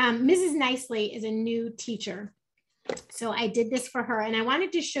Mrs. Nicely is a new teacher. So I did this for her, and I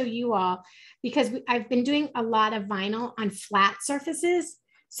wanted to show you all because I've been doing a lot of vinyl on flat surfaces.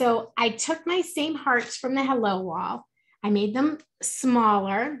 So I took my same hearts from the Hello wall. I made them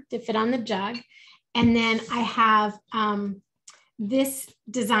smaller to fit on the jug. And then I have this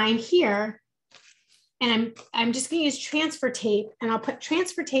design here. And I'm just gonna use transfer tape and I'll put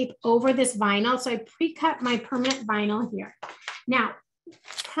transfer tape over this vinyl. So I pre-cut my permanent vinyl here. Now,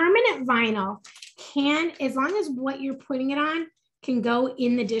 permanent vinyl can, as long as what you're putting it on can go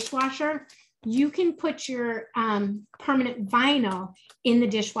in the dishwasher, you can put your permanent vinyl in the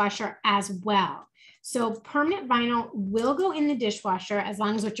dishwasher as well. So permanent vinyl will go in the dishwasher as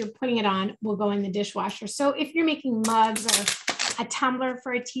long as what you're putting it on will go in the dishwasher. So if you're making mugs or a tumbler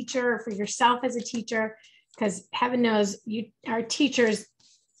for a teacher or for yourself as a teacher, because heaven knows our teachers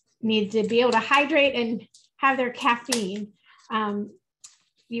need to be able to hydrate and have their caffeine.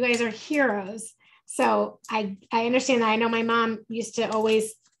 You guys are heroes. So I understand that. I know my mom used to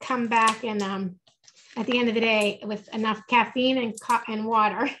always come back and at the end of the day with enough caffeine and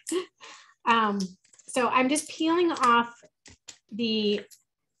water. So I'm just peeling off the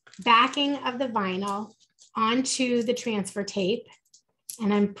backing of the vinyl onto the transfer tape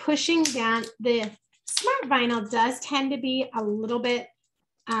and I'm pushing down. The smart vinyl does tend to be a little bit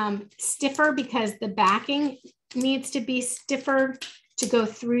stiffer because the backing needs to be stiffer to go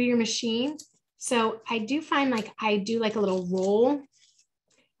through your machine. So I do find like I do like a little roll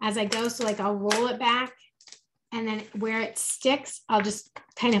as I go. So like I'll roll it back and then where it sticks, I'll just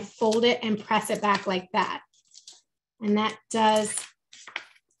kind of fold it and press it back like that. And that does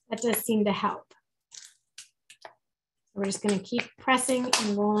seem to help. We're just going to keep pressing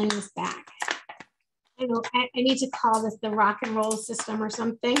and rolling this back. I know I need to call this the rock and roll system or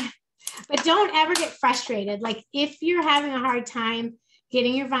something, but don't ever get frustrated. Like if you're having a hard time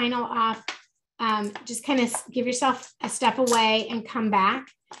getting your vinyl off, just kind of give yourself a step away and come back.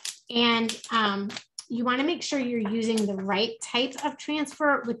 And you want to make sure you're using the right type of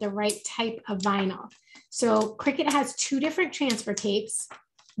transfer with the right type of vinyl. So Cricut has two different transfer tapes.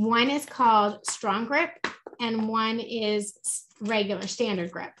 One is called Strong Grip and one is regular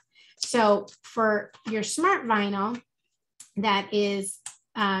standard grip. So for your smart vinyl that is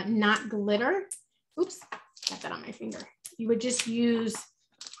not glitter, oops, got that on my finger. You would just use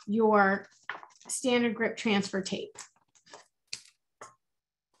your standard grip transfer tape.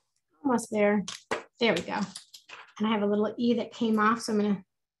 Almost there. There we go. And I have a little E that came off, so I'm going to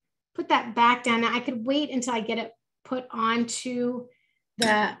put that back down. Now I could wait until I get it put onto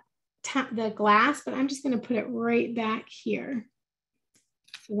the glass, but I'm just going to put it right back here.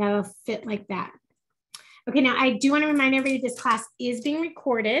 So that'll fit like that. Okay, now I do want to remind everybody this class is being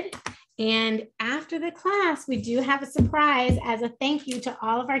recorded. And after the class, we do have a surprise as a thank you to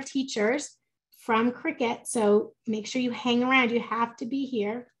all of our teachers from Cricut. So make sure you hang around. You have to be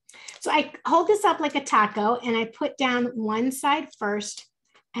here. So I hold this up like a taco and I put down one side first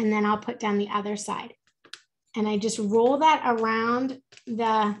and then I'll put down the other side. And I just roll that around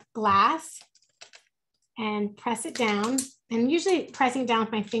the glass and press it down. And usually pressing down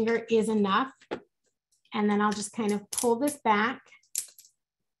with my finger is enough. And then I'll just kind of pull this back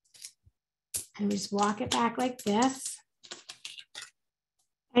and just walk it back like this.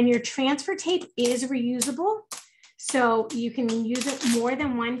 And your transfer tape is reusable. So you can use it more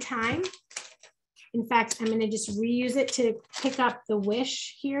than one time. In fact, I'm going to just reuse it to pick up the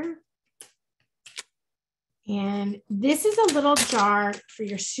wish here. And this is a little jar for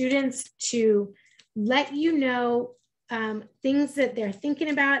your students to let you know things that they're thinking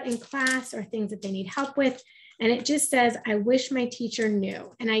about in class or things that they need help with. And it just says, I wish my teacher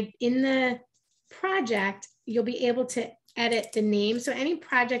knew. And in the project, you'll be able to edit the name. So any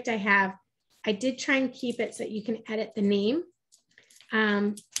project I have, I did try and keep it so that you can edit the name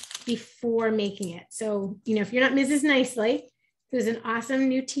before making it. So, you know, if you're not Mrs. Nicely, who's an awesome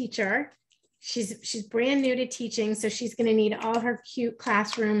new teacher, she's brand new to teaching. So she's going to need all her cute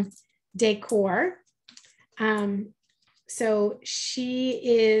classroom decor. So she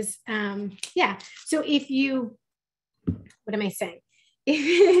is, yeah. So if you, what am I saying?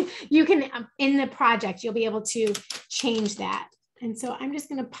 You can, in the project, you'll be able to change that. And so I'm just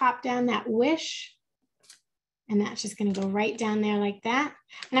going to pop down that wish. And that's just going to go right down there like that.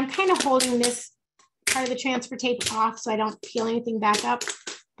 And I'm kind of holding this part of the transfer tape off so I don't peel anything back up.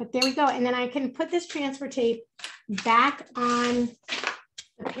 But there we go. And then I can put this transfer tape back on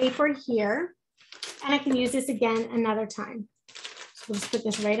the paper here. And I can use this again another time. So we'll just put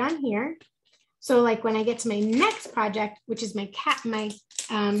this right on here. So like when I get to my next project, which is my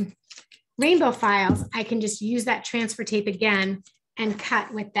rainbow files, I can just use that transfer tape again and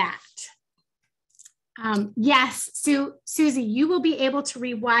cut with that. Yes, Susie, you will be able to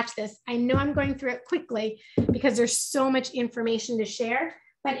rewatch this. I know I'm going through it quickly because there's so much information to share,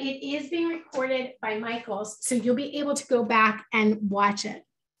 but it is being recorded by Michaels, so you'll be able to go back and watch it.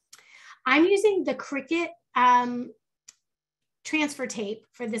 I'm using the Cricut transfer tape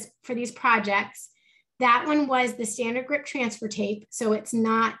for these projects. That one was the standard grip transfer tape, so it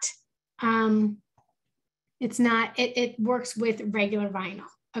works with regular vinyl.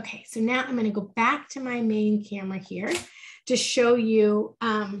 Okay, so now I'm going to go back to my main camera here to show you.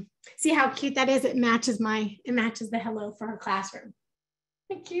 See how cute that is? It matches the hello for her classroom.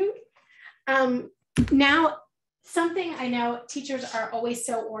 Thank you. Now, something I know teachers are always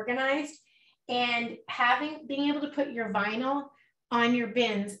so organized, and being able to put your vinyl on your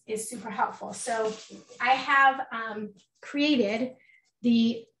bins is super helpful. So I have created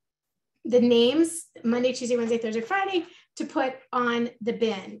the names Monday, Tuesday, Wednesday, Thursday, Friday to put on the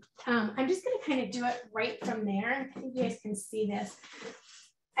bin. I'm just going to kind of do it right from there. I think you guys can see this.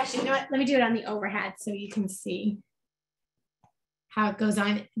 Actually, you know what? Let me do it on the overhead so you can see how it goes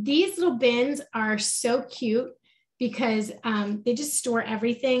on. These little bins are so cute because they just store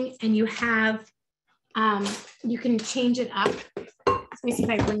everything, and you have, you can change it up. Let me see if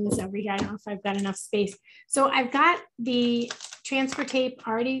I bring this over here. I don't know if I've got enough space. So I've got the transfer tape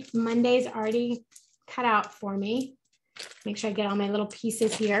Monday's already cut out for me. Make sure I get all my little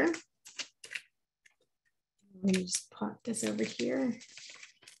pieces here. I'm going to just pop this over here.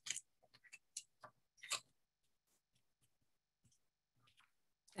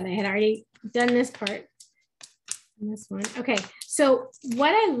 And I had already done this part. This one. Okay, so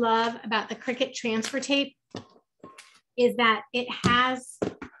what I love about the Cricut transfer tape is that it has,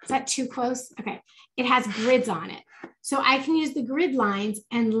 is that too close? Okay, it has grids on it. So I can use the grid lines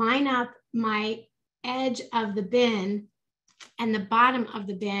and line up my edge of the bin and the bottom of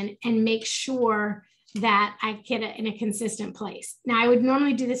the bin and make sure that I get it in a consistent place. Now I would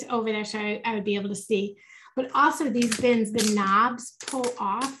normally do this over there so I would be able to see, but also these bins, the knobs pull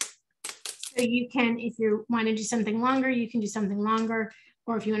off. So you can, if you want to do something longer, you can do something longer,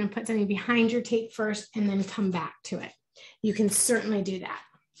 or if you want to put something behind your tape first and then come back to it, you can certainly do that.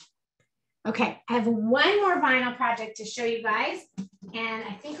 Okay, I have one more vinyl project to show you guys, and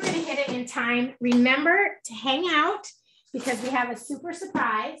I think we're going to hit it in time. Remember to hang out because we have a super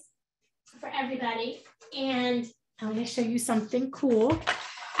surprise for everybody, and I'm going to show you something cool.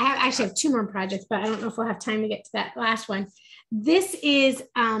 I actually have two more projects, but I don't know if we'll have time to get to that last one. This is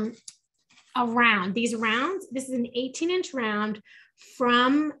a round. These rounds, this is an 18-inch round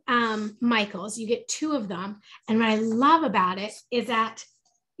from Michaels. You get two of them. And what I love about it is that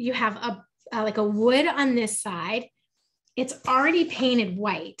you have like a wood on this side. It's already painted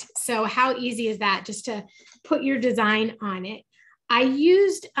white. So how easy is that just to put your design on it? I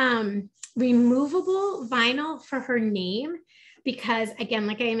used removable vinyl for her name because, again,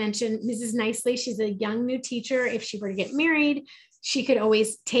 like I mentioned, Mrs. Nicely, she's a young new teacher. If she were to get married, she could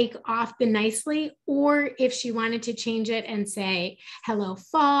always take off the Nicely, or if she wanted to change it and say, hello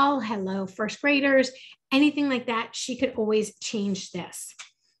fall, hello first graders, anything like that, she could always change this.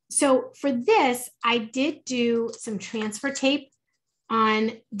 So for this, I did do some transfer tape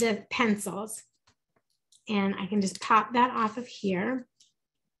on the pencils, and I can just pop that off of here.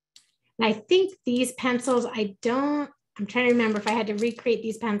 And I think these pencils, I'm trying to remember if I had to recreate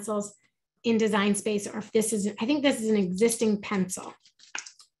these pencils in Design Space, or if this is, I think this is an existing pencil.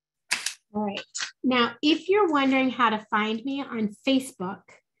 All right. Now, if you're wondering how to find me on Facebook,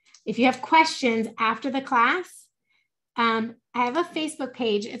 if you have questions after the class, I have a Facebook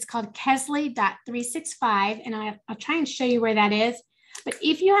page. It's called Kesley.365, and I'll try and show you where that is. But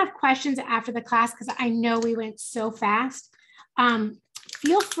if you have questions after the class, because I know we went so fast,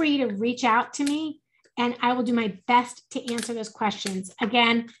 feel free to reach out to me, and I will do my best to answer those questions.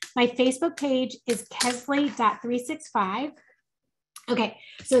 Again, my Facebook page is Kesley.365. Okay,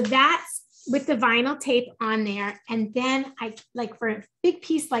 so that's with the vinyl tape on there. And then I, like for a big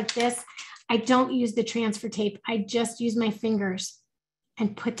piece like this, I don't use the transfer tape. I just use my fingers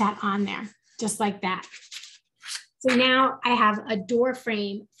and put that on there, just like that. So now I have a door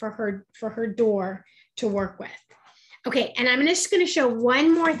frame for her door to work with. Okay, and I'm just going to show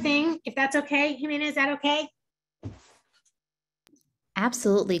one more thing, if that's okay. Jimena, is that okay?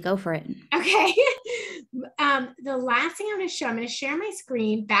 Absolutely, go for it. Okay. The last thing I'm going to share my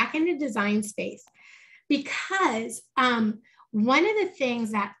screen back into Design Space, because one of the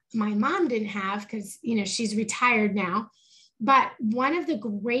things that my mom didn't have, because she's retired now, but one of the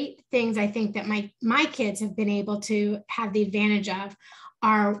great things I think that my kids have been able to have the advantage of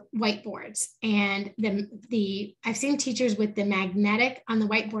are whiteboards. And I've seen teachers with the magnetic on the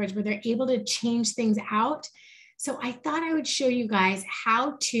whiteboards where they're able to change things out. So I thought I would show you guys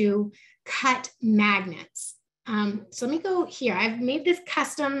how to cut magnets. So let me go here. I've made this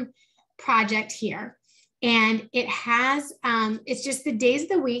custom project here, and it has, it's just the days of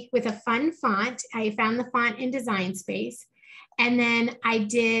the week with a fun font. I found the font in Design Space, and then I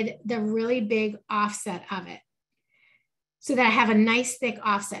did the really big offset of it, so that I have a nice thick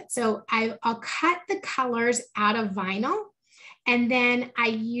offset. So I'll cut the colors out of vinyl, and then I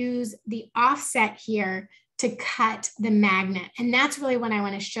use the offset here to cut the magnet. And that's really what I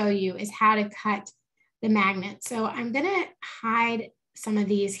want to show you, is how to cut the magnet. So I'm gonna hide some of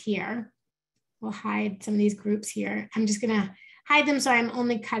these here. We'll hide some of these groups here. I'm just gonna hide them so I'm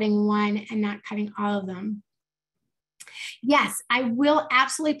only cutting one and not cutting all of them. Yes, I will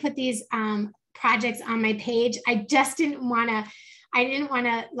absolutely put these projects on my page. I just didn't want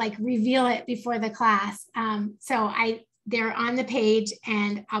to like reveal it before the class. So they're on the page,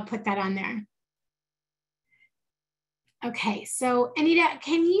 and I'll put that on there. Okay, so Anita,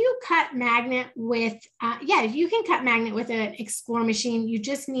 can you cut magnet with, yeah, you can cut magnet with an Explore machine. You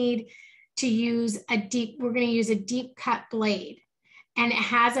just need to use we're gonna use a deep cut blade, and it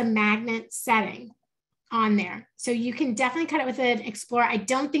has a magnet setting on there. So you can definitely cut it with an Explore. I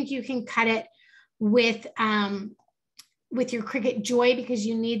don't think you can cut it with your Cricut Joy, because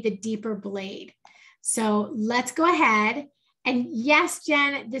you need the deeper blade. So let's go ahead. And yes,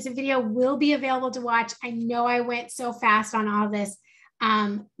 Jen, this video will be available to watch. I know I went so fast on all this,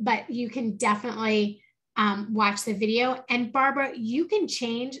 but you can definitely watch the video. And Barbara, you can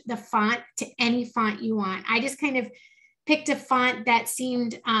change the font to any font you want. I just kind of picked a font that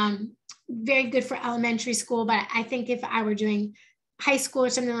seemed very good for elementary school, but I think if I were doing high school or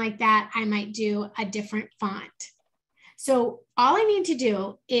something like that, I might do a different font. So all I need to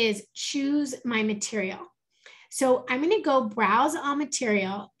do is choose my material. So I'm going to go browse all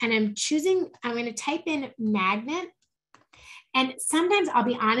material, and I'm going to type in magnet. And sometimes, I'll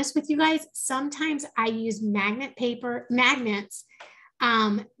be honest with you guys, sometimes I use magnets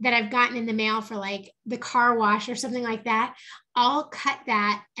that I've gotten in the mail for like the car wash or something like that. I'll cut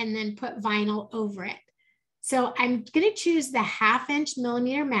that and then put vinyl over it. So I'm going to choose the 1/2"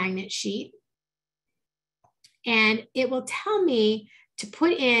 millimeter magnet sheet, and it will tell me to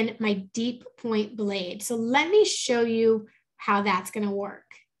put in my deep point blade. So let me show you how that's going to work.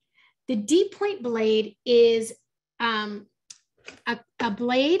 The deep point blade is a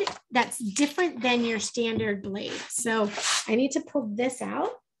blade that's different than your standard blade. So I need to pull this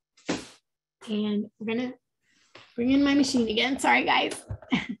out, and we're going to bring in my machine again. Sorry, guys.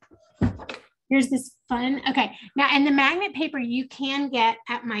 Here's this fun. Okay. Now, and the magnet paper you can get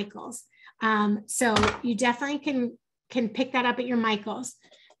at Michael's. So you definitely can pick that up at your Michael's.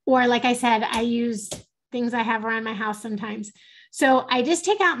 Or like I said, I use things I have around my house sometimes. So I just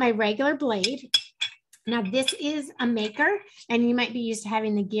take out my regular blade. Now this is a maker, and you might be used to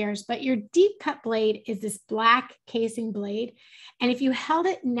having the gears, but your deep cut blade is this black casing blade. And if you held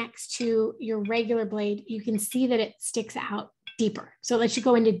it next to your regular blade, you can see that it sticks out deeper. So it lets you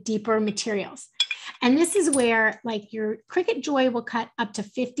go into deeper materials. And this is where like your Cricut Joy will cut up to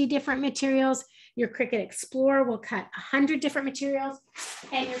 50 different materials. Your Cricut Explorer will cut 100 different materials,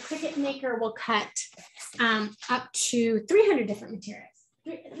 and your Cricut Maker will cut up to 300 different materials.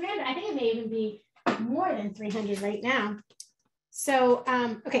 300, I think it may even be more than 300 right now. So,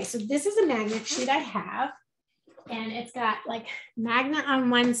 okay, so this is a magnet sheet I have, and it's got like magnet on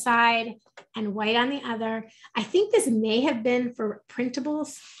one side and white on the other. I think this may have been for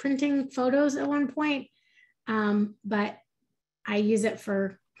printing photos at one point, but I use it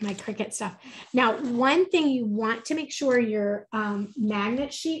for my Cricut stuff. Now, one thing you want to make sure your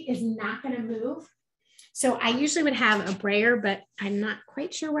magnet sheet is not going to move. So I usually would have a brayer, but I'm not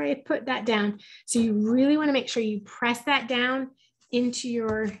quite sure where I put that down. So you really want to make sure you press that down into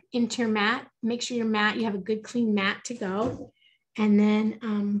your mat. Make sure your mat, you have a good clean mat to go. And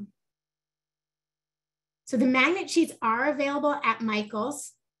then, so the magnet sheets are available at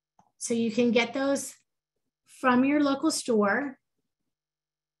Michael's. So you can get those from your local store.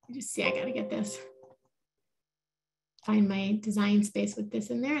 Just see, I got to get this. Find my design space with this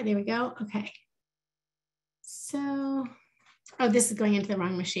in there. There we go. Okay. So, oh, this is going into the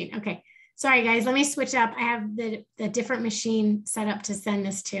wrong machine. Okay. Sorry, guys. Let me switch up. I have the different machine set up to send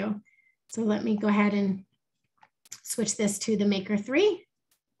this to. So let me go ahead and switch this to the Maker 3.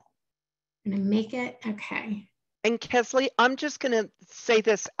 I'm going to make it. Okay. And Kesley, I'm just going to say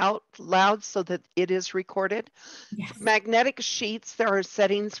this out loud so that it is recorded. Yes. Magnetic sheets, there are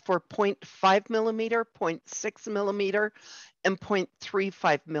settings for 0.5 millimeter, 0.6 millimeter, and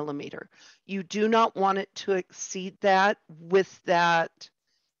 0.35 millimeter. You do not want it to exceed that with that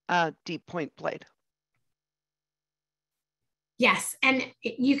deep point blade. Yes, and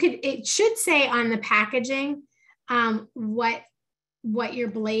it should say on the packaging what your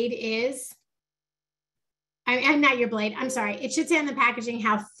blade is. I'm not your blade. I'm sorry. It should say on the packaging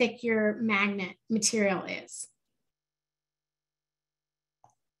how thick your magnet material is.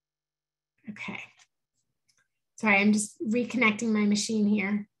 Okay. Sorry, I'm just reconnecting my machine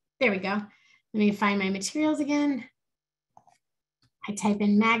here. There we go. Let me find my materials again. I type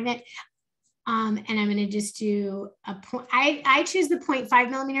in magnet, and I'm going to just do a point. I choose the 0.5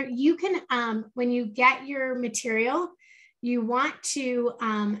 millimeter. You can, when you get your material, you want to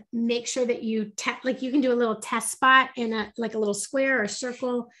make sure that you can do a little test spot in a little square or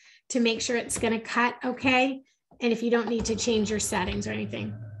circle to make sure it's going to cut okay. And if you don't need to change your settings or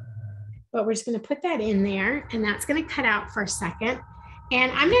anything, but we're just going to put that in there, and that's going to cut out for a second.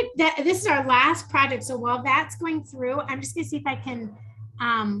 And this is our last project. So while that's going through, I'm just going to see if I can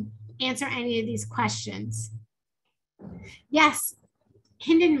answer any of these questions. Yes,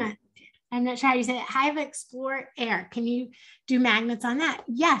 Hindenman. I'm not sure how you say it. Hive Explorer Air. Can you do magnets on that?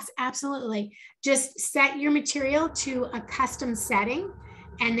 Yes, absolutely. Just set your material to a custom setting,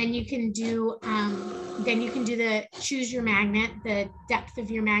 and then you can do choose your magnet, the depth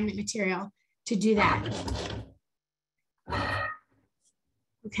of your magnet material to do that.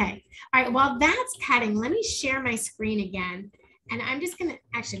 Okay. All right. While that's cutting, let me share my screen again. And I'm just going to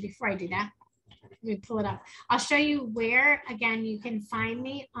actually, before I do that, let me pull it up. I'll show you where, again, you can find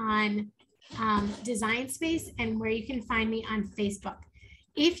me on Design Space and where you can find me on Facebook.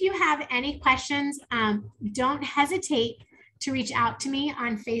 If you have any questions, don't hesitate to reach out to me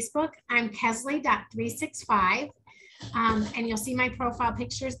on Facebook. I'm Kesley.365, and you'll see my profile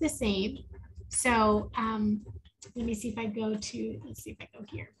picture is the same. So let me see if I go to, let's see if I go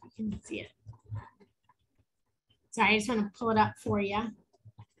here, if you can see it. Sorry, I just want to pull it up for you.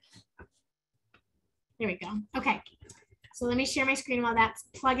 There we go. Okay, so let me share my screen while that's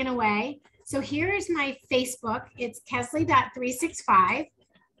plugging away. So here's my Facebook. It's Kesley.365.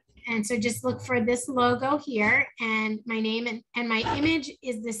 And so just look for this logo here, and my name and my image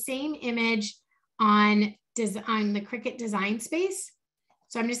is the same image on the Cricut Design Space.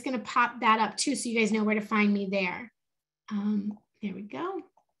 So I'm just going to pop that up too, so you guys know where to find me there. There we go.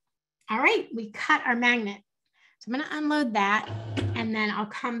 All right, we cut our magnet. So I'm going to unload that, and then I'll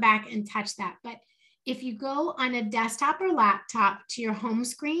come back and touch that. But if you go on a desktop or laptop to your home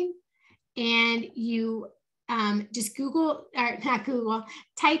screen and you just Google, or not Google,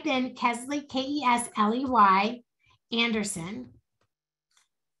 type in Kesley, K-E-S-L-E-Y, Anderson.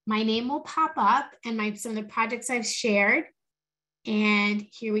 My name will pop up and some of the projects I've shared. And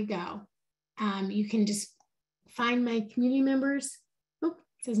here we go. You can just find my community members. Oh,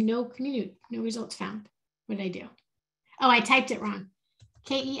 it says no results found. What did I do? Oh, I typed it wrong.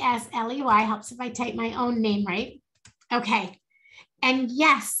 K-E-S-L-E-Y helps if I type my own name right. Okay. And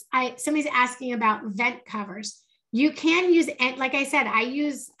yes, somebody's asking about vent covers. You can use, like I said, I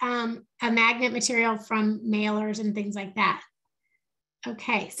use a magnet material from mailers and things like that.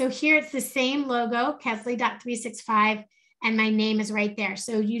 Okay, so here it's the same logo, Kesley.365, and my name is right there.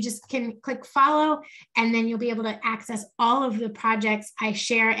 So you just can click follow, and then you'll be able to access all of the projects I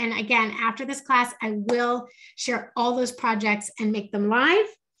share. And again, after this class, I will share all those projects and make them live.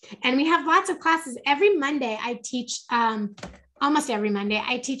 And we have lots of classes. Every Monday I teach, almost every Monday,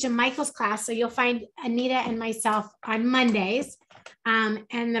 I teach a Michael's class. So you'll find Anita and myself on Mondays.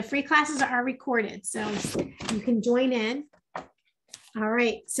 And the free classes are recorded, so you can join in. All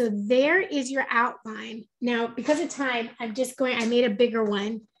right, so there is your outline. Now, because of time, I made a bigger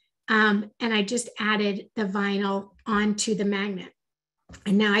one, and I just added the vinyl onto the magnet.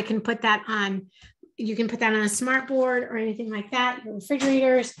 And now I can put that on, you can put that on a smart board or anything like that, your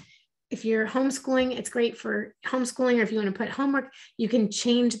refrigerators. If you're homeschooling, it's great for homeschooling, or if you want to put homework, you can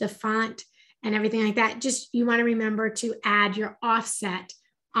change the font and everything like that. Just, you want to remember to add your offset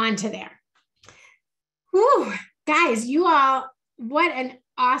onto there. Whew, guys, you all, what an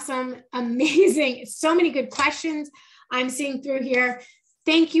awesome, amazing, so many good questions I'm seeing through here.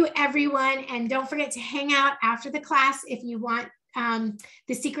 Thank you, everyone. And don't forget to hang out after the class if you want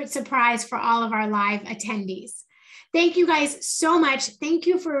the secret surprise for all of our live attendees. Thank you guys so much. Thank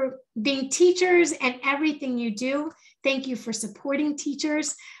you for being teachers and everything you do. Thank you for supporting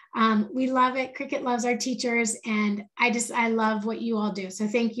teachers. We love it. Cricut loves our teachers, and I love what you all do. So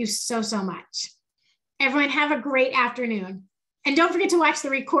thank you so, so much. Everyone have a great afternoon. And don't forget to watch the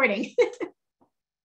recording.